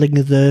soft-peddling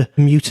the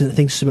mutant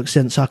things to some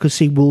extent. So I could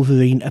see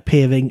Wolverine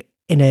appearing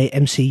in a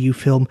MCU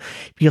film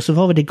because I've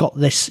already got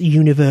this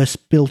universe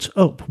built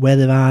up where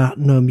there are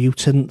no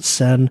mutants,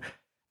 and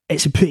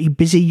it's a pretty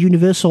busy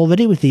universe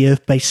already with the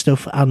Earth-based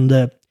stuff and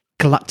the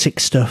galactic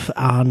stuff,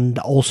 and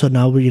also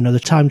now, the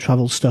time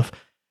travel stuff.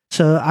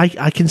 So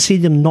I can see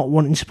them not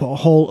wanting to put a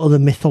whole other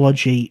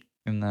mythology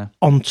in there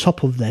on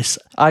top of this.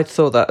 I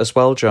thought that as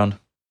well, John.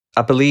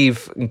 I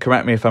believe, and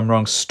correct me if I'm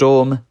wrong,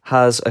 Storm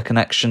has a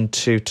connection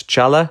to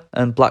T'Challa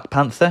and Black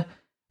Panther,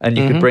 and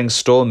you could bring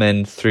Storm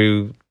in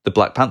through the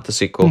Black Panther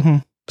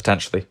sequel,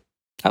 potentially.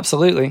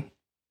 Absolutely.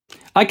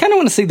 I kind of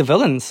want to see the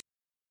villains.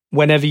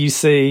 Whenever you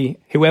see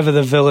whoever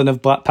the villain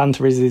of Black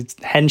Panther is, his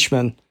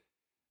henchman,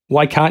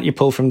 why can't you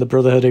pull from the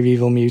Brotherhood of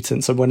Evil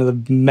Mutants or one of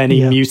the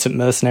many mutant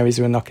mercenaries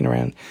who are knocking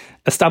around?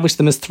 Establish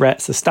them as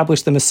threats,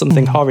 establish them as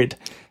something horrid,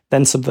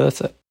 then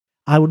subvert it.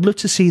 I would love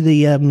to see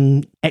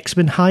the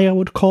X-Men High, I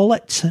would call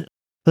it.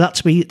 That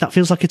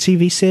feels like a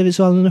TV series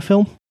rather than a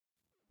film,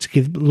 to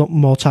give a lot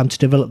more time to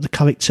develop the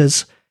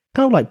characters.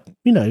 Kind of like,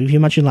 if you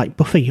imagine like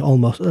Buffy,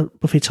 almost,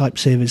 Buffy type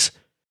series.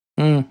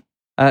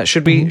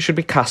 Should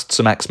we cast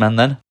some X-Men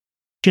then?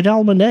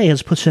 Janelle Monáe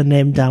has put her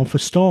name down for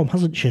Storm,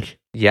 hasn't she?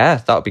 Yeah,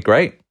 that would be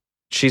great.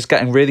 She's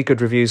getting really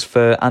good reviews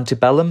for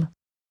Antebellum,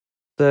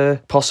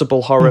 the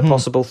possible horror,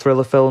 possible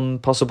thriller film,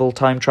 possible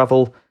time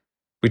travel.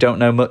 We don't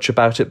know much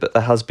about it, but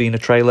there has been a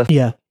trailer.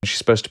 Yeah. She's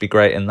supposed to be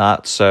great in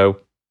that,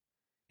 so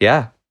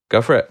yeah,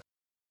 go for it.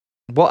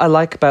 What I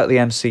like about the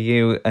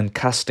MCU and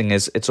casting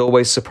is it's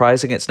always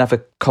surprising. It's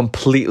never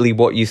completely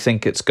what you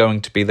think it's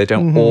going to be. They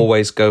don't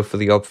always go for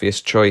the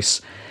obvious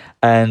choice.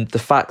 And the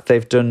fact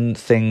they've done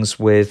things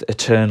with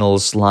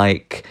Eternals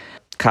like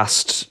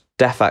cast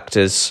deaf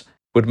actors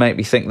would make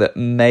me think that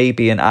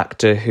maybe an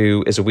actor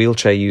who is a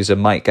wheelchair user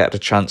might get a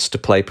chance to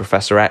play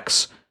Professor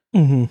X.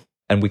 And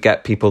we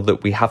get people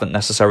that we haven't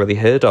necessarily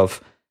heard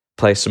of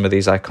play some of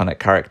these iconic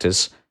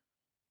characters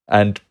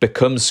and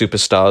become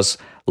superstars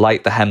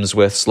like the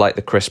Hemsworths, like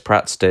the Chris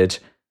Pratts did,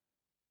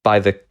 by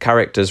the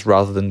characters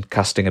rather than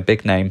casting a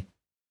big name.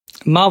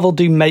 Marvel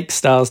do make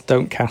stars,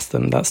 don't cast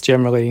them. That's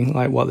generally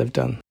like what they've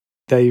done.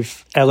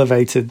 They've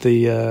elevated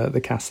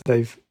the cast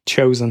they've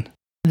chosen.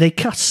 They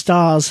cast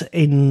stars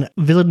in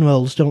villain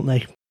roles, don't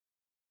they?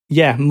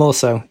 Yeah, more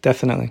so,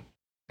 definitely.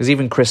 Because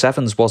even Chris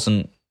Evans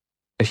wasn't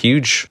a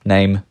huge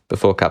name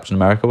before Captain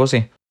America, was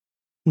he?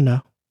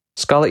 No.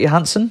 Scarlett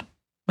Johansson,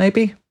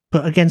 maybe?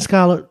 But again,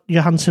 Scarlett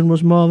Johansson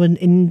was more of an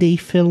indie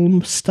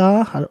film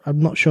star. I'm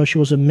not sure she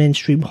was a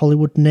mainstream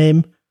Hollywood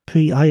name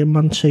pre-Iron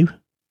Man 2.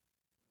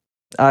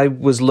 I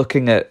was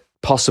looking at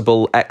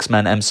possible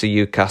X-Men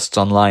MCU casts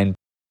online.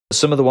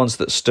 Some of the ones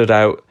that stood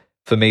out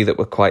for me that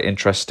were quite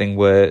interesting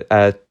were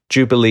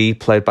Jubilee,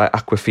 played by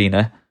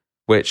Awkwafina,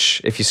 which,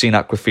 if you've seen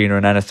Awkwafina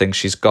in anything,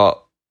 she's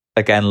got,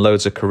 again,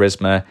 loads of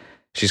charisma.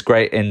 She's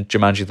great in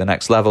Jumanji The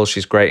Next Level.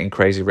 She's great in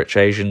Crazy Rich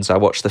Asians. I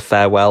watched The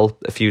Farewell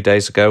a few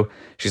days ago.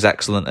 She's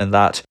excellent in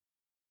that.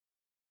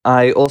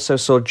 I also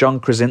saw John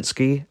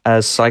Krasinski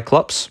as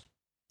Cyclops.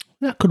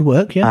 That could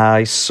work, yeah.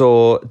 I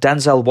saw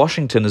Denzel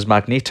Washington as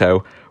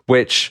Magneto,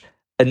 which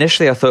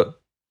initially I thought,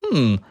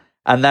 and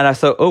then I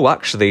thought, oh,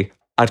 actually,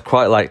 I'd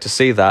quite like to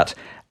see that.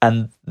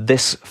 And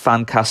this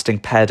fan casting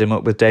paired him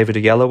up with David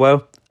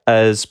Oyelowo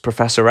as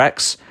Professor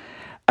X.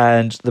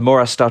 And the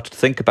more I started to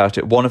think about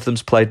it, one of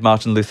them's played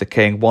Martin Luther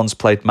King, one's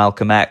played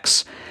Malcolm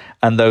X.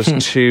 And those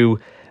two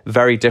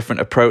very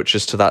different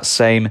approaches to that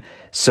same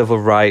civil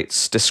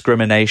rights,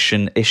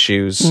 discrimination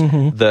issues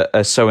that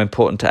are so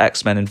important to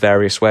X-Men in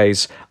various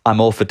ways.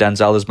 I'm all for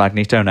Denzel as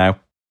Magneto now.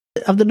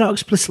 Have they not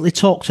explicitly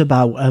talked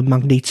about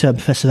Magneto and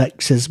Professor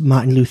X as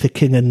Martin Luther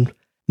King and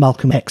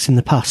Malcolm X in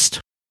the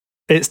past?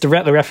 It's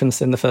directly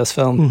referenced in the first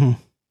film.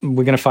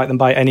 We're going to fight them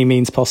by any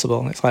means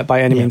possible. It's like,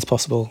 by any means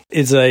possible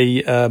is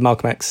a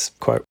Malcolm X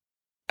quote.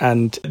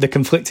 And the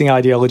conflicting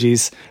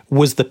ideologies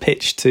was the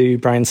pitch to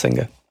Bryan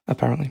Singer,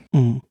 apparently.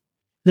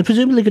 They're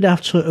presumably going to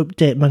have to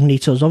update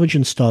Magneto's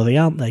origin story,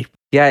 aren't they?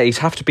 Yeah, he'd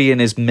have to be in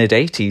his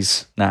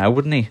mid-80s now,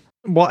 wouldn't he?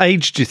 What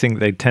age do you think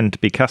they'd tend to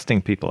be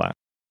casting people at?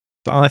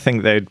 I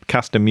think they'd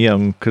cast them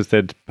young because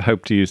they'd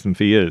hope to use them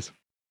for years.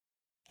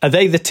 Are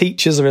they the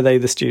teachers or are they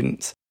the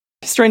students?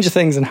 Stranger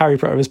Things and Harry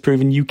Potter has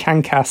proven you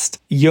can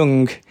cast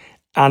young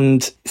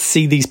and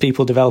see these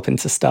people develop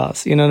into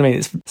stars. You know what I mean?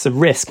 It's a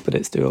risk, but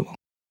it's doable.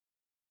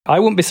 I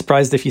wouldn't be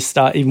surprised if you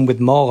start even with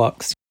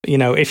Morlocks. You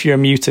know, if you're a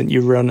mutant,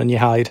 you run and you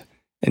hide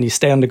and you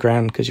stay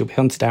underground because you'll be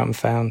hunted out and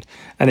found.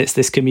 And it's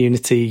this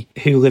community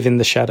who live in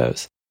the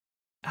shadows.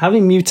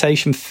 Having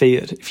mutation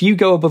feared, if you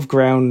go above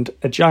ground,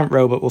 a giant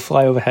robot will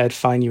fly overhead,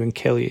 find you and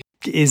kill you,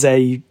 is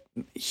a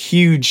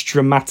huge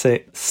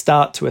dramatic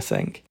start to a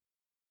thing.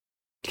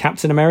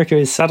 Captain America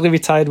is sadly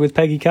retired with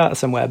Peggy Carter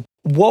somewhere.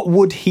 What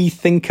would he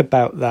think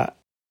about that?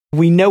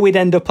 We know he'd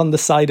end up on the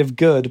side of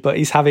good, but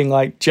he's having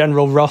like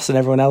General Ross and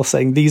everyone else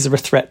saying, these are a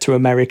threat to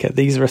America.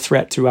 These are a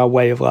threat to our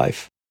way of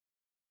life.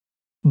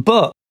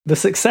 But the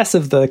success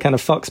of the kind of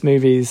Fox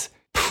movies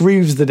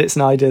proves that it's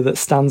an idea that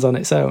stands on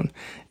its own.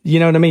 You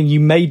know what I mean? You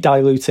may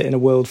dilute it in a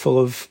world full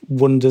of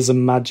wonders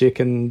and magic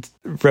and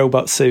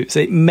robot suits.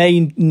 It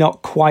may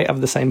not quite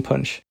have the same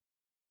punch.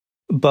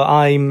 But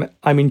I'm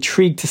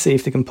intrigued to see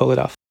if they can pull it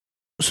off.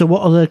 So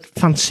what other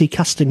fantasy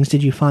castings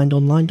did you find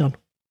online, Don?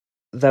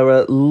 There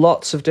are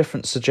lots of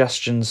different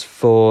suggestions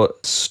for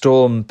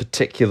Storm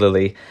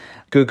particularly.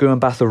 Gugu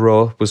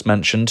Mbatha-Raw was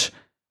mentioned,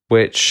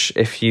 which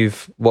if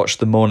you've watched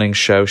the morning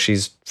show,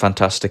 she's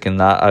fantastic in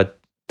that. I'd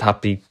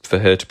happy for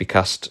her to be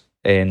cast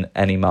in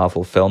any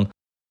Marvel film.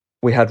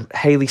 We had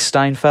Haley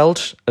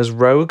Steinfeld as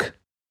Rogue.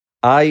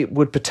 I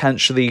would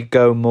potentially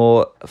go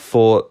more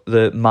for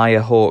the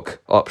Maya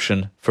Hawke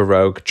option for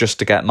Rogue, just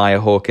to get Maya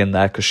Hawke in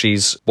there, because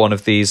she's one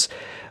of these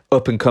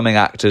up-and-coming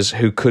actors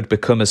who could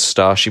become a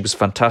star. She was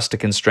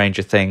fantastic in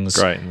Stranger Things.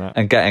 Great in that.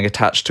 And getting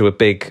attached to a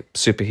big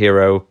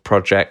superhero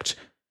project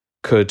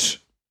could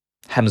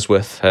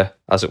Hemsworth her,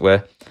 as it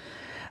were.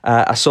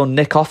 I saw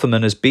Nick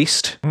Offerman as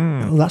Beast,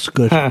 Oh, that's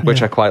good.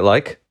 which I quite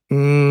like.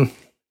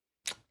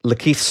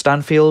 Lakeith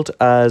Stanfield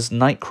as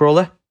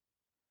Nightcrawler.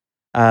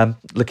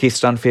 Lakeith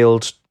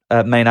Stanfield,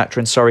 main actor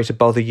in Sorry to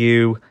Bother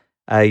You.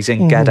 He's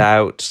in Get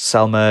Out,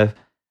 Selma,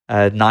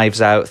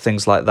 Knives Out,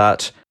 things like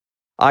that.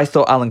 I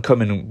thought Alan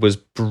Cumming was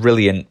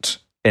brilliant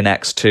in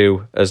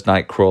X2 as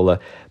Nightcrawler,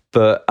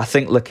 but I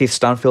think Lakeith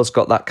Stanfield's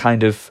got that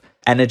kind of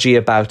energy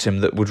about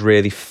him that would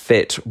really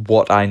fit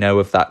what I know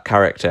of that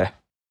character.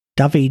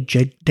 David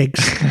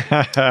Diggs.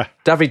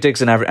 David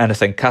Diggs in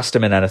anything. Cast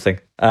him in anything.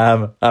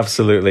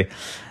 Absolutely.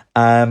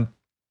 And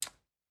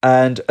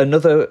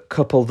another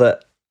couple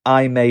that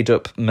I made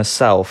up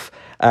myself,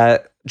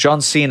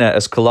 John Cena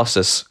as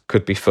Colossus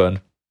could be fun.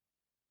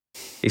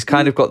 He's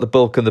kind of got the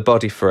bulk and the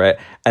body for it.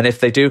 And if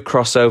they do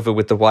cross over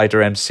with the wider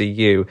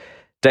MCU,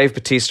 Dave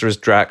Bautista as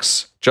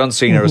Drax, John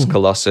Cena as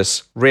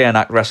Colossus,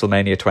 reenact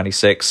WrestleMania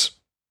 26,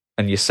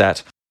 and you're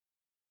set.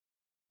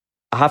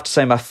 I have to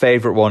say my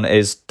favourite one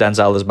is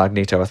Denzel as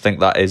Magneto. I think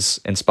that is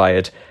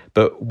inspired.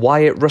 But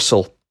Wyatt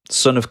Russell,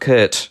 son of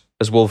Kurt,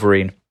 as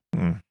Wolverine.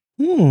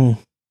 What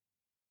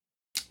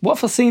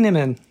have I seen him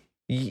in?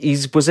 He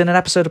was in an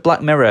episode of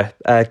Black Mirror,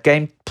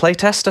 Game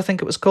Playtest, I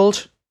think it was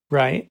called.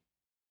 Right.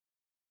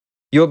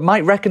 You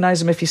might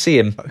recognise him if you see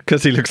him.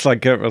 Because he looks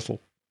like Kurt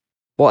Russell.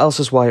 What else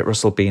has Wyatt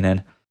Russell been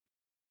in?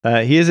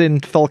 He is in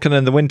Falcon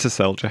and the Winter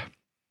Soldier.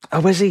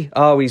 Oh, is he?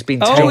 Oh, he's been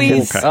taken.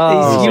 He's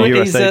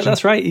US agent.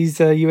 That's right.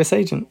 He's a US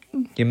agent.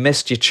 You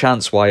missed your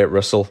chance, Wyatt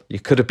Russell. You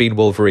could have been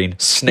Wolverine.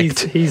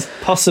 SNIKT. He's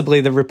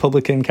possibly the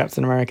Republican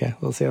Captain America.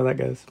 We'll see how that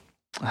goes.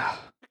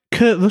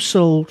 Kurt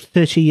Russell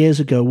 30 years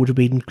ago would have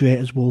been great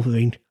as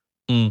Wolverine.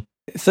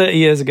 30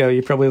 years ago,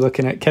 you're probably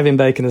looking at Kevin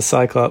Bacon as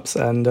Cyclops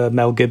and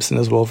Mel Gibson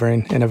as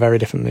Wolverine in a very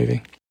different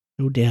movie.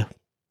 Oh dear.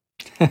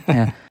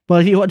 Yeah. Well,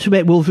 if you want to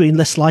make Wolverine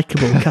less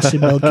likeable,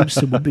 casting Mel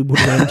Gibson would be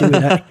one way of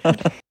doing it.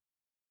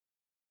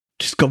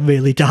 Just got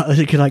really dark.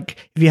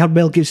 Like, if you had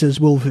Mel Gibson as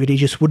Wolverine, he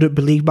just wouldn't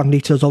believe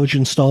Magneto's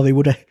origin story,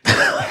 would he?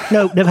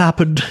 No, never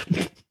happened.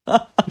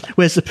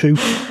 Where's the proof?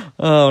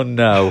 Oh,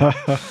 no.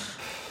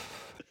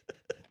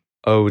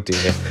 Oh,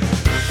 dear.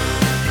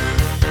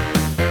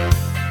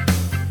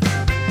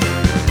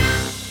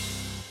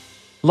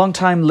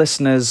 Long-time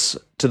listeners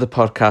to the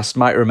podcast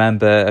might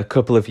remember a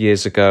couple of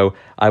years ago,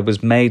 I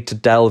was made to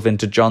delve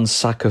into John's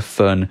sack of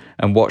fun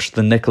and watch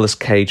the Nicolas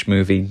Cage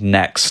movie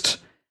Next.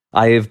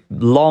 I have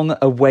long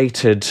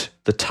awaited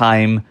the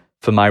time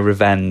for my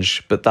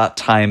revenge, but that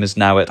time is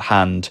now at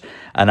hand,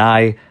 and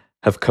I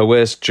have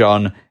coerced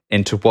John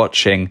into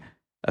watching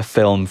a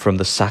film from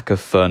the sack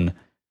of fun.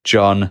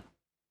 John,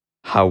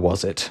 how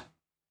was it?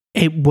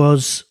 It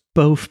was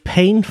both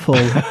painful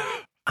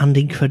and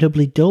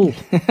incredibly dull.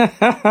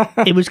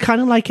 It was kind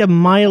of like a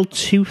mild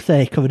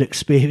toothache of an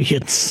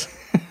experience.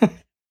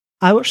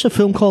 I watched a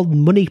film called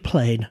Money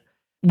Plane,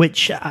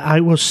 which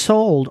I was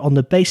sold on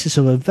the basis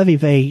of a very,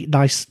 very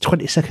nice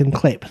 20-second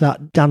clip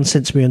that Dan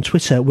sent to me on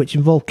Twitter, which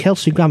involved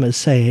Kelsey Grammer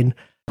saying,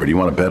 Or do you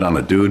want to bet on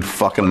a dude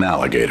fucking an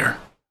alligator?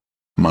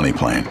 Money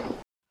Plane.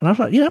 and I was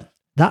like, yeah,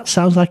 that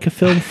sounds like a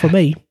film for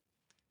me.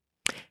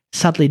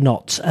 Sadly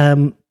not.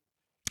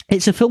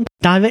 It's a film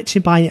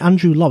directed by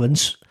Andrew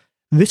Lawrence,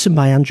 written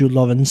by Andrew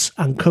Lawrence,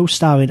 and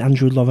co-starring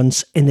Andrew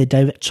Lawrence in the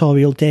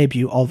directorial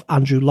debut of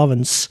Andrew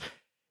Lawrence,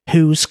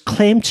 whose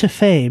claim to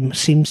fame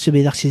seems to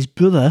be that his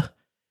brother,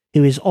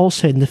 who is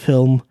also in the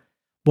film,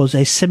 was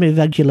a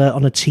semi-regular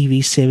on a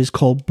TV series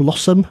called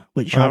Blossom,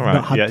 which I've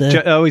not had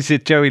is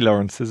it Joey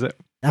Lawrence, is it?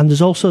 And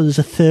there's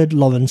a third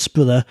Lawrence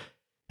brother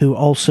who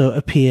also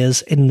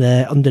appears in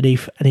there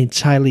underneath an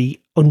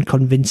entirely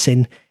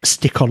unconvincing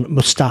stick-on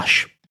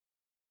moustache.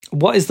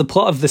 What is the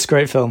plot of this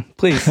great film?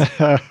 Please.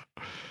 I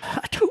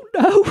don't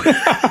know.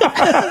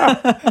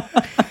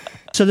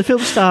 So the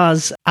film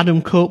stars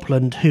Adam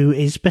Copeland, who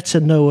is better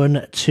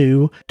known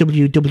to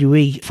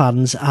WWE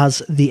fans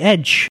as The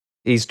Edge.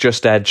 He's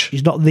just Edge.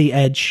 He's not The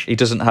Edge. He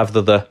doesn't have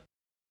the.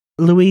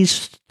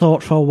 Louise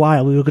thought for a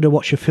while we were going to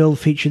watch a film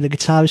featuring the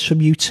guitarist from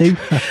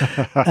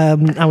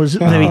U2. I was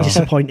very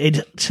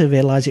disappointed to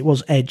realise it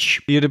was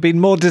Edge. You'd have been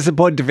more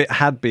disappointed if it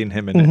had been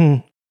him in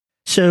it.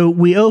 So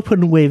we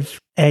open with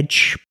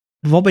Edge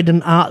robbing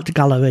an art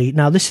gallery.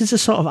 Now, this is a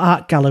sort of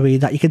art gallery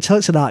that you can tell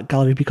it's an art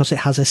gallery because it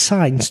has a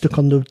sign stuck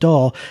on the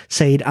door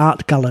saying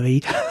art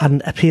gallery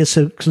and appears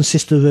to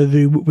consist of a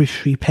room with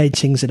 3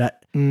 paintings in it.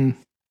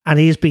 And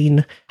he has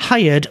been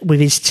hired with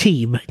his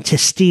team to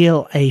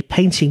steal a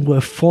painting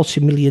worth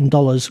 $40 million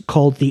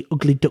called The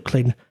Ugly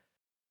Duckling.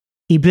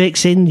 He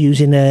breaks in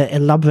using an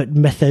elaborate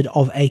method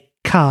of a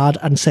card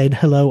and saying,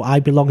 hello, I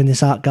belong in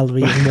this art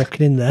gallery, and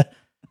walking in there.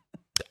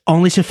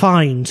 Only to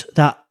find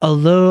that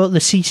although the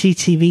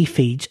CCTV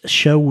feed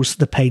shows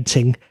the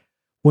painting,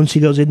 Once he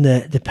goes in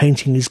there, the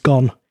painting is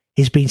gone.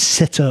 He's been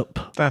set up.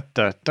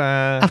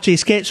 After he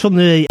escapes from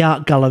the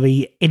art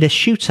gallery in a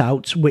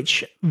shootout,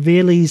 which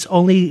really his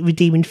only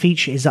redeeming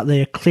feature is that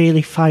they are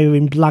clearly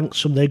firing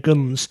blanks from their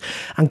guns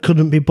and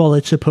couldn't be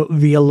bothered to put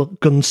real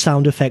gun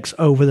sound effects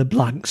over the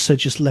blanks, so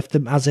just left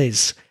them as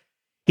is.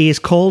 He is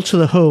called to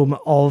the home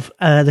of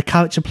the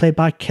character played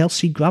by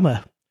Kelsey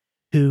Grammer,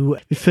 who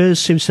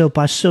refers to himself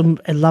by some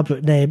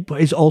elaborate name,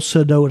 but is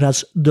also known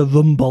as the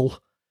Rumble.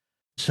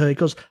 So he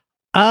goes,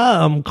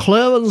 I'm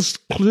Clarence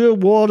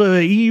Clearwater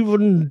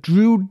Even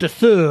Drood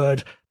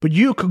III, but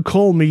you can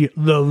call me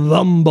the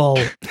Rumble.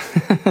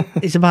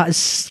 It's about as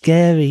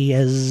scary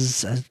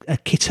as a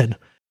kitten.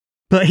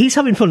 But he's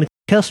having fun.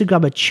 Kelsey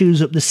Grammer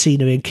chews up the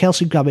scenery, and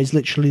Kelsey Grammer is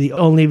literally the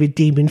only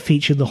redeeming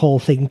feature of the whole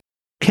thing.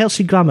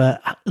 Kelsey Grammer,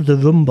 the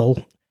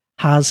Rumble,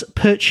 has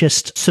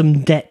purchased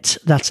some debt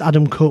that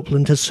Adam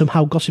Copeland has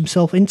somehow got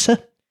himself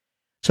into.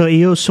 So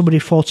he owes somebody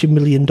 $40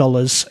 million.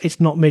 It's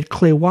not made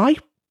clear why,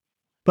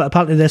 but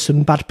apparently there's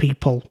some bad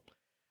people.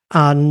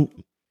 And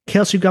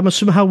Kelsey Grammer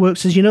somehow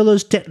works as, you know,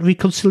 those debt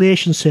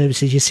reconciliation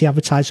services you see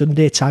advertised on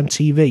daytime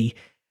TV,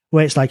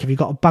 where it's like if you've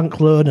got a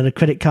bank loan and a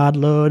credit card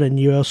loan and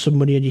you owe some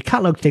money on your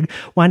catalogue thing,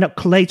 why not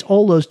collate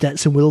all those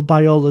debts and we'll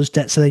buy all those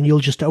debts and then you'll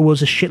just owe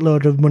us a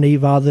shitload of money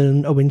rather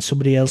than owing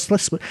somebody else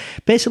less.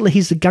 Basically,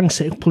 he's the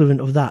gangster equivalent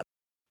of that,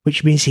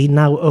 which means he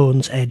now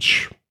owns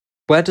Edge.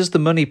 Where does the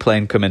money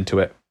plane come into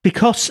it?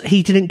 Because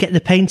he didn't get the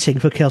painting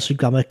for Kelsey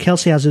Grammer,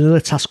 Kelsey has another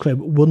task for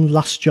him, one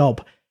last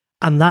job,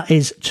 and that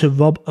is to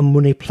rob a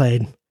money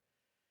plane.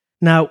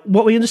 Now,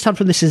 what we understand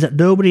from this is that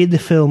nobody in the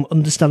film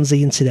understands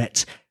the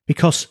internet,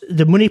 because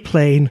the money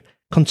plane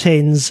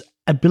contains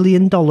 $1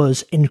 billion in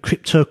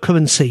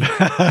cryptocurrency,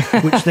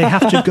 which they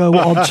have to go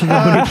onto the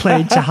money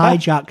plane to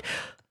hijack.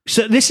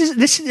 So this is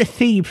the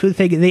theme for the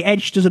thing. The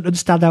Edge doesn't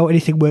understand how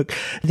anything works.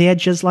 The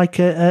Edge has like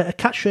a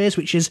catchphrase,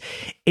 which is,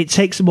 it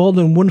takes more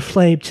than one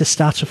flame to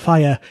start a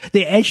fire.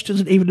 The Edge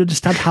doesn't even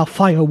understand how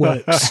fire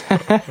works.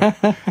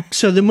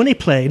 So the money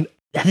plane,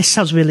 this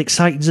sounds really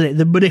exciting, doesn't it?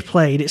 The money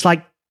plane, it's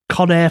like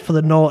Con Air for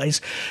the noughties.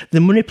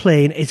 The money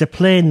plane is a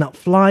plane that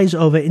flies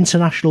over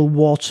international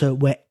water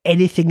where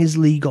anything is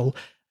legal,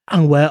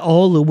 and where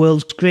all the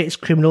world's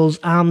greatest criminals,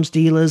 arms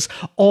dealers,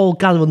 all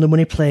gather on the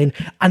money plane,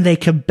 and they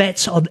can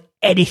bet on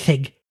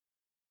anything.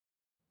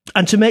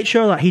 And to make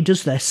sure that he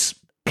does this,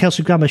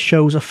 Kelsey Grammer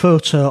shows a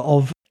photo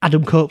of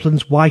Adam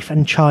Copeland's wife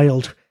and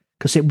child,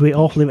 because it would be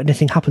awful if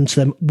anything happened to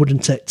them,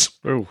 wouldn't it?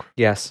 Oh,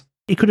 yes.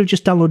 He could have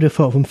just downloaded a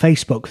photo from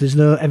Facebook. There's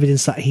no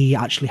evidence that he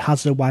actually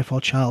has a wife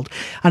or child.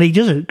 And he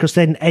doesn't, because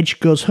then Edge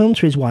goes home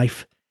to his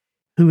wife,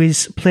 who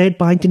is played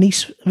by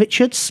Denise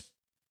Richards.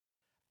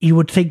 You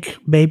would think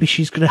maybe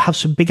she's going to have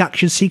some big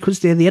action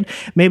sequence near the end.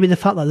 Maybe the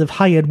fact that they've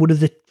hired one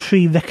of the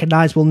 3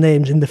 recognisable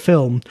names in the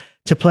film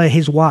to play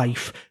his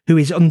wife, who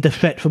is under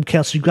threat from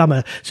Kelsey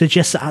Grammer,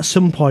 suggests that at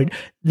some point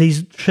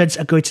these threads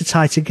are going to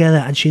tie together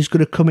and she's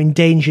going to come in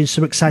danger in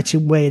some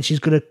exciting way, and she's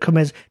going to come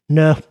as...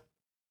 No,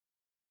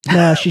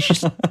 she's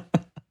just...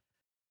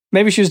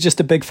 Maybe she was just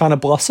a big fan of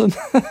Blossom.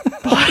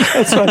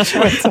 That's why she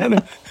went on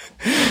it.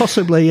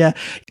 Possibly, yeah.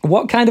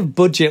 What kind of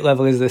budget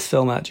level is this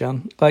film at,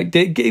 John? Like,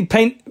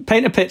 paint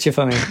a picture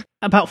for me.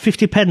 About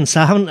 50 pence.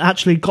 I haven't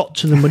actually got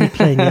to the money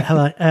plane yet, have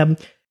I?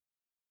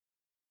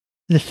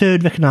 The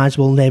third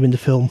recognisable name in the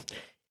film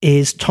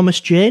is Thomas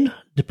Jane,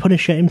 the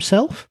Punisher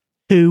himself,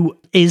 who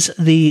is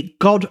the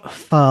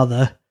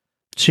godfather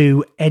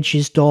to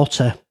Edge's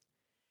daughter.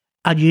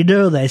 And you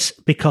know this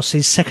because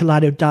his second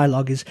line of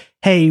dialogue is,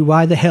 "Hey,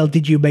 why the hell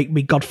did you make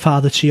me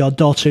godfather to your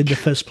daughter in the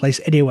first place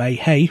anyway,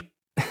 hey?"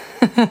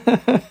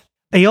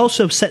 He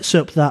also sets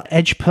up that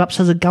Edge perhaps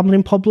has a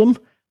gambling problem,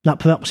 that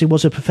perhaps he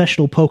was a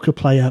professional poker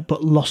player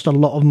but lost a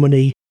lot of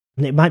money,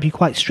 and it might be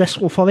quite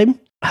stressful for him,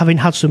 having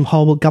had some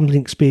horrible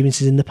gambling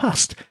experiences in the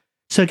past.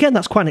 So again,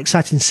 that's quite an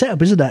exciting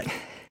setup, isn't it?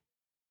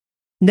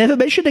 Never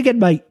mention again,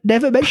 mate.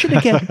 Never mention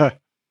again.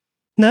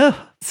 No.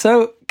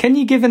 So, can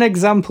you give an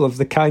example of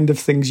the kind of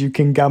things you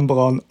can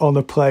gamble on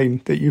a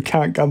plane that you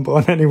can't gamble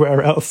on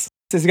anywhere else?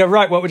 So you go,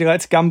 right, what would you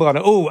like to gamble on?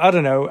 Oh, I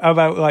don't know. How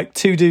about like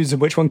 2 dudes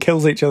and which one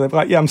kills each other?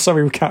 Like, yeah, I'm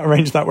sorry, we can't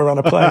arrange that. We're on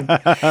a plane.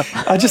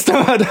 I just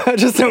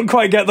don't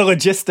quite get the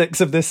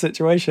logistics of this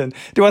situation.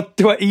 Do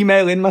I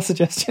email in my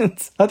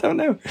suggestions? I don't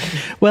know.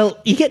 Well,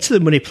 you get to the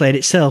money plane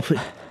itself,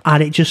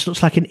 and it just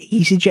looks like an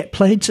EasyJet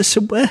plane to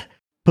somewhere,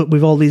 but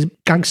with all these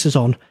gangsters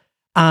on.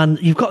 And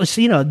you've got this,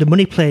 the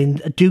money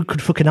plane, a dude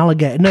could fucking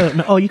alligator.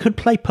 No, or you could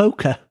play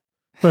poker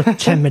for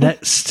 10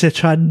 minutes to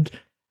try and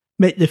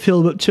make the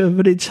film up to a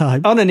running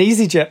time. On an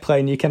EasyJet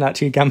plane, you can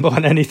actually gamble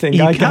on anything.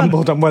 I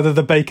gambled on whether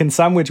the bacon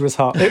sandwich was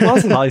hot. It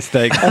wasn't. High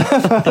stakes.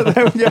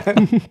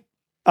 Yeah.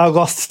 I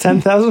lost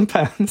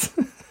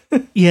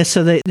 £10,000. Yeah,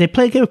 so they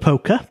play a game of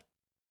poker,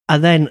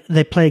 and then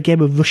they play a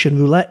game of Russian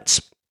roulette,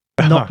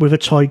 not with a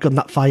toy gun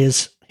that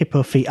fires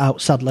hippo feet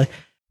out, sadly.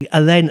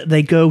 And then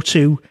they go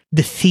to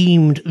the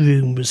themed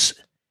rooms.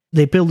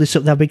 They build this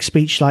up, their big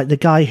speech, like the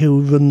guy who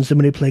runs the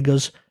money plane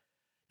goes,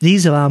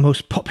 "These are our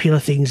most popular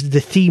things, the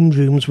themed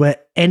rooms where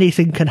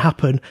anything can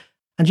happen."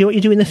 And do you know what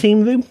you do in the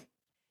themed room?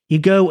 You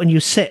go and you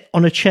sit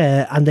on a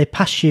chair and they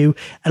pass you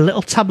a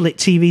little tablet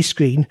TV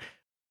screen.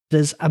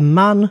 There's a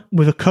man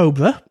with a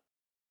cobra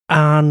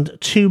and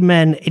two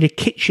men in a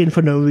kitchen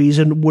for no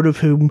reason, one of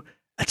whom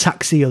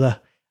attacks the other.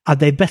 And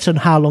they bet on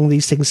how long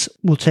these things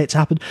will take to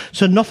happen.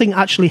 So nothing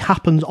actually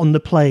happens on the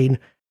plane.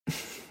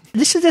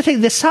 This is the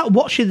thing, they sat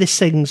watching these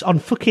things on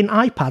fucking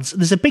iPads.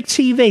 There's a big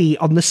TV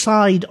on the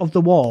side of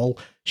the wall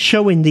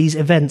showing these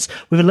events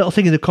with a little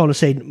thing in the corner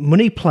saying,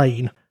 money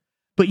plane.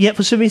 But yet,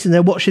 for some reason,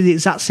 they're watching the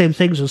exact same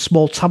things on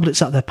small tablets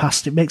that they're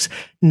passed. It makes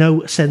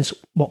no sense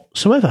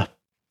whatsoever.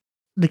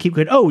 They keep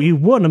going, oh, you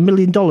won $1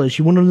 million,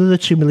 you won another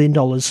 $2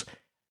 million.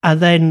 And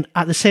then,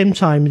 at the same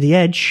time, the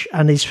Edge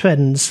and his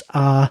friends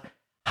are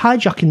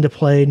hijacking the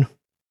plane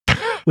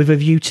with a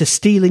view to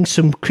stealing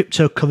some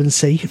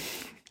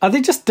cryptocurrency. Are they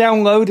just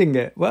downloading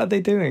it? What are they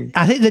doing?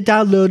 I think they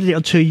downloaded it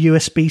onto a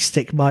USB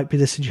stick, might be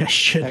the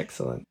suggestion.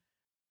 Excellent.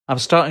 I'm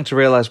starting to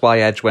realise why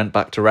Edge went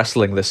back to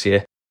wrestling this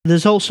year.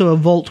 There's also a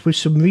vault with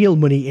some real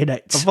money in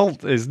it. A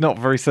vault is not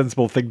a very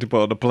sensible thing to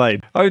put on a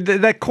plane. Oh,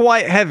 they're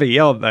quite heavy,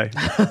 aren't they?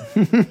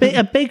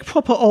 A big,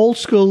 proper,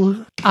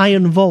 old-school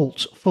iron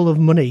vault full of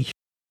money.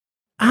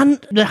 And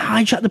they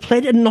hijack the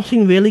plane and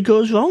nothing really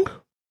goes wrong.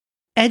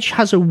 Edge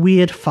has a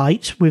weird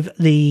fight with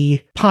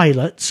the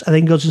pilots and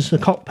then goes into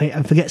the cockpit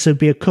and forgets to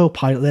be a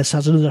co-pilot there, so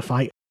has another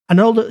fight. And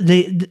all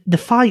the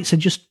fights are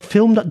just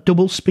filmed at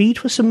double speed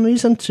for some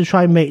reason to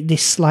try and make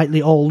this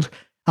slightly old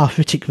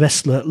arthritic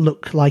wrestler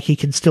look like he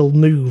can still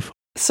move.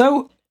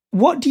 So,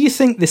 what do you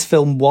think this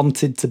film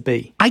wanted to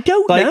be? I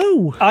don't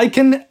know. I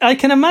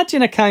can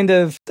imagine a kind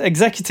of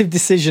executive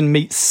decision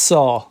meets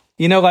Saw.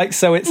 You know, like,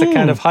 so it's a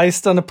kind of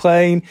heist on a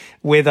plane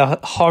with a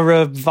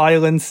horror,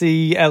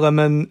 violence-y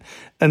element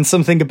and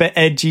something a bit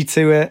edgy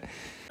to it.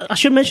 I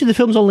should mention the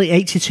film's only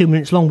 82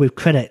 minutes long with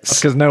credits. That's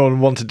because no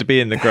one wanted to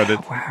be in the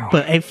credits. Wow.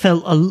 But it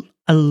felt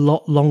a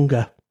lot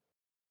longer.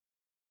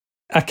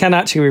 I can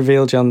actually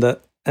reveal, John,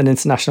 that an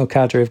international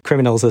cadre of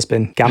criminals has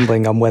been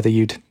gambling on whether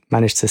you'd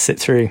manage to sit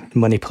through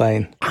Money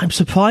Plane. I'm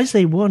surprised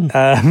they won.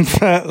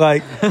 But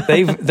like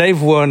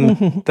they've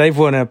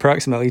won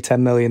approximately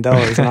 $10 million,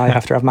 and I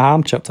have to have my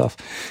arm chopped off.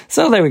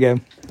 So there we go.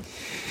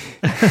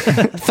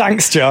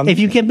 Thanks, John. If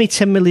you give me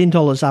 $10 million,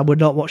 I would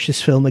not watch this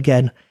film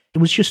again. It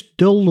was just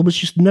dull. There was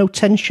just no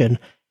tension.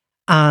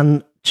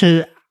 And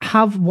to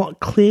have what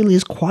clearly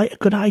is quite a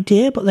good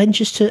idea, but then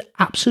just to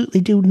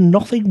absolutely do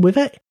nothing with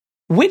it.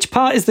 Which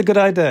part is the good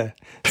idea?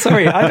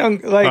 Sorry, I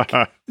don't like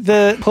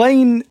the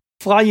plane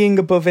flying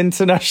above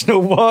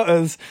international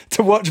waters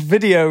to watch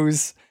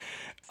videos.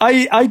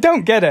 I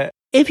don't get it.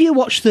 If you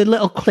watch the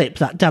little clip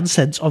that Dan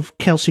sent of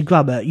Kelsey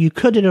Grammer, you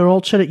could, in an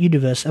alternate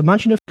universe,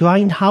 imagine a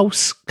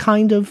grindhouse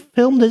kind of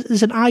film.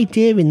 There's an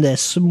idea in there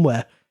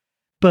somewhere.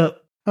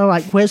 But, all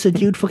right, where's the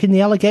dude fucking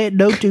the alligator?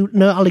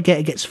 No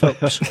alligator gets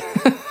fucked.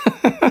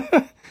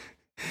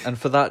 And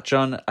for that,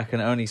 John, I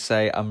can only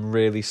say I'm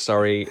really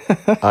sorry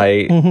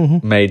I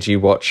made you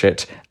watch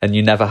it, and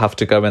you never have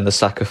to go in the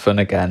sack of fun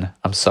again.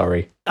 I'm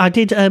sorry. I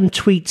did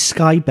tweet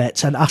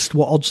Skybet and asked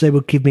what odds they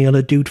would give me on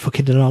a dude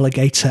fucking an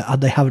alligator,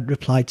 and they haven't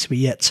replied to me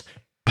yet.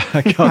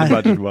 I can't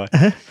imagine why.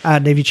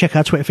 And if you check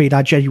our Twitter feed,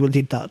 I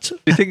genuinely did that. Do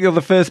you think you're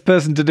the first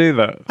person to do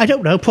that? I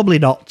don't know, probably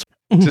not.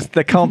 Just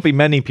there can't be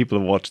many people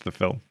who watch the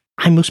film.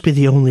 I must be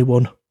the only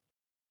one.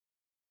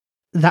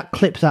 That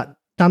clip that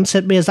Dan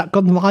sent me, has that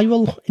gone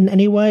viral in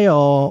any way,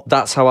 or...?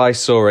 That's how I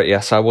saw it,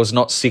 yes. I was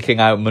not seeking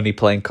out Money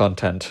Plane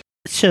content.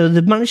 So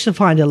they've managed to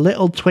find a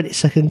little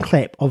 20-second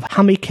clip of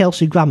Hammy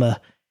Kelsey Grammer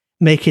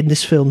making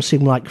this film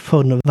seem like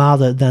fun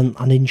rather than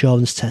an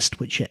endurance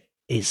test, which it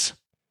is.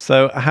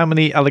 So how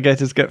many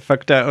alligators get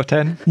fucked out of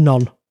 10?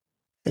 None.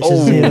 It's a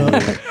 0.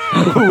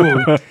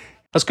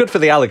 That's good for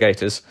the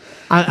alligators.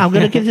 I'm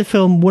going to give the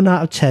film 1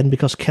 out of 10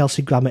 because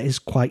Kelsey Grammer is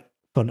quite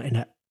fun in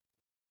it.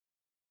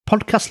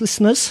 Podcast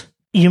listeners,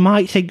 you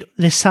might think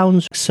this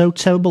sounds so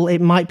terrible,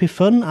 it might be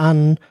fun,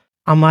 and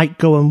I might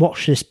go and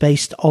watch this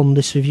based on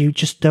this review.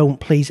 Just don't,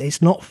 please. It's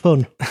not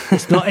fun.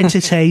 It's not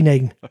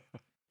entertaining.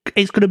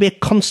 It's going to be a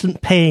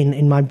constant pain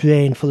in my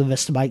brain for the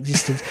rest of my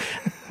existence.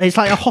 It's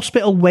like a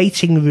hospital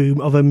waiting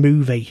room of a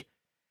movie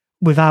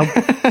without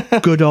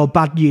good or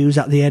bad news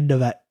at the end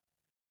of it.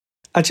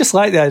 I just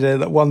like the idea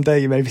that one day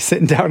you may be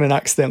sitting down and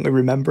accidentally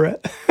remember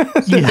it.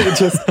 Yeah. It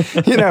just,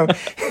 you know,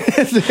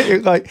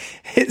 it like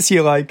hits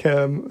you like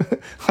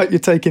you're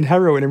taking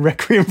heroin in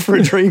Requiem for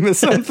a Dream or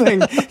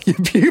something. Your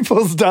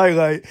pupils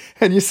dilate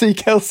and you see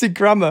Kelsey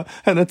Grammer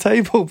and a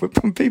table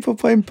with people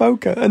playing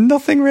poker and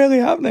nothing really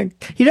happening.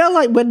 You know,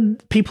 like when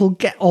people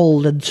get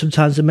old and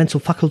sometimes their mental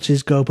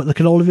faculties go, but they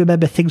can only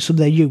remember things from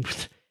their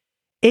youth.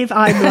 If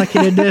I'm like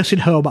in a nursing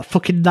home at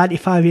fucking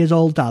 95 years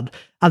old, Dan,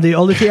 and the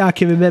only thing I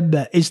can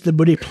remember is the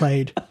Money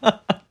Plane.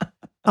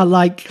 And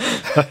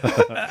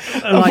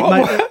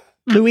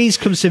Louise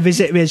comes to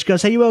visit me and she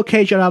goes, "Are you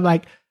okay, John?" I'm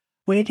like,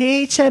 "We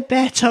need to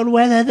bet on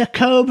whether the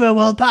cobra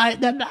will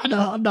bite the man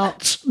or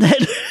not."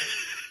 Then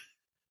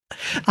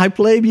I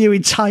blame you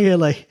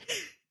entirely.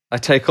 I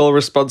take all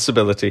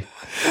responsibility.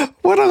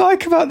 What I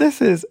like about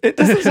this is, it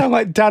doesn't sound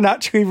like Dan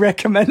actually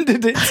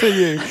recommended it to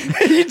you.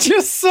 He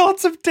just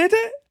sort of did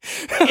it.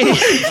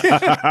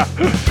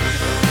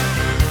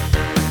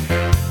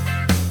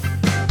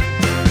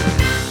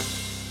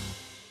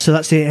 So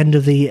that's the end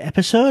of the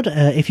episode.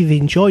 If you've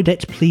enjoyed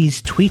it,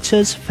 please tweet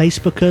us,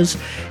 Facebook us.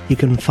 You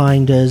can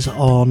find us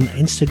on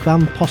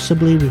Instagram,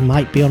 possibly. We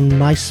might be on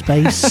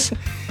MySpace.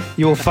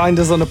 You will find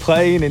us on a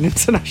plane in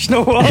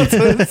international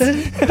waters,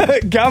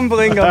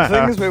 gambling on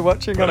things we're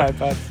watching on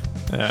iPads.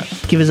 Yeah.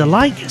 Give us a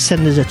like,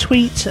 send us a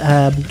tweet,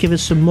 give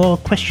us some more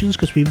questions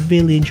because we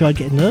really enjoyed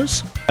getting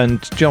those.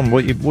 And John,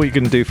 what you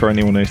going to do for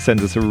anyone who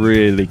sends us a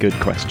really good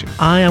question?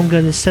 I am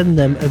going to send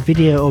them a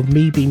video of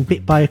me being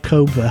bit by a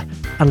cobra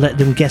and let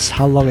them guess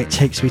how long it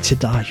takes me to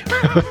die.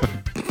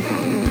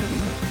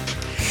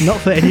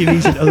 Not for any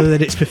reason other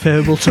than it's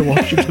preferable to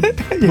watch it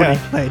when I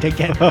play it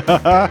again.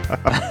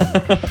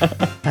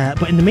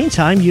 But in the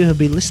meantime, you have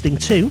been listening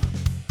to...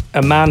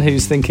 A man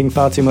who's thinking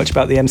far too much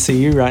about the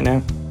MCU right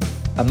now.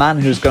 A man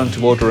who's going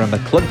to order a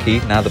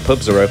McClunky now the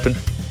pubs are open.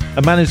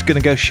 A man who's going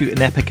to go shoot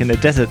an epic in a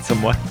desert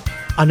somewhere.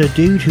 And a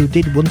dude who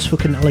did once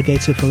fuck an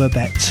alligator for a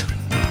bet.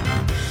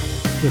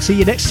 We'll see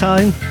you next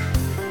time.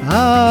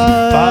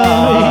 Bye.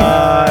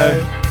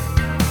 Bye.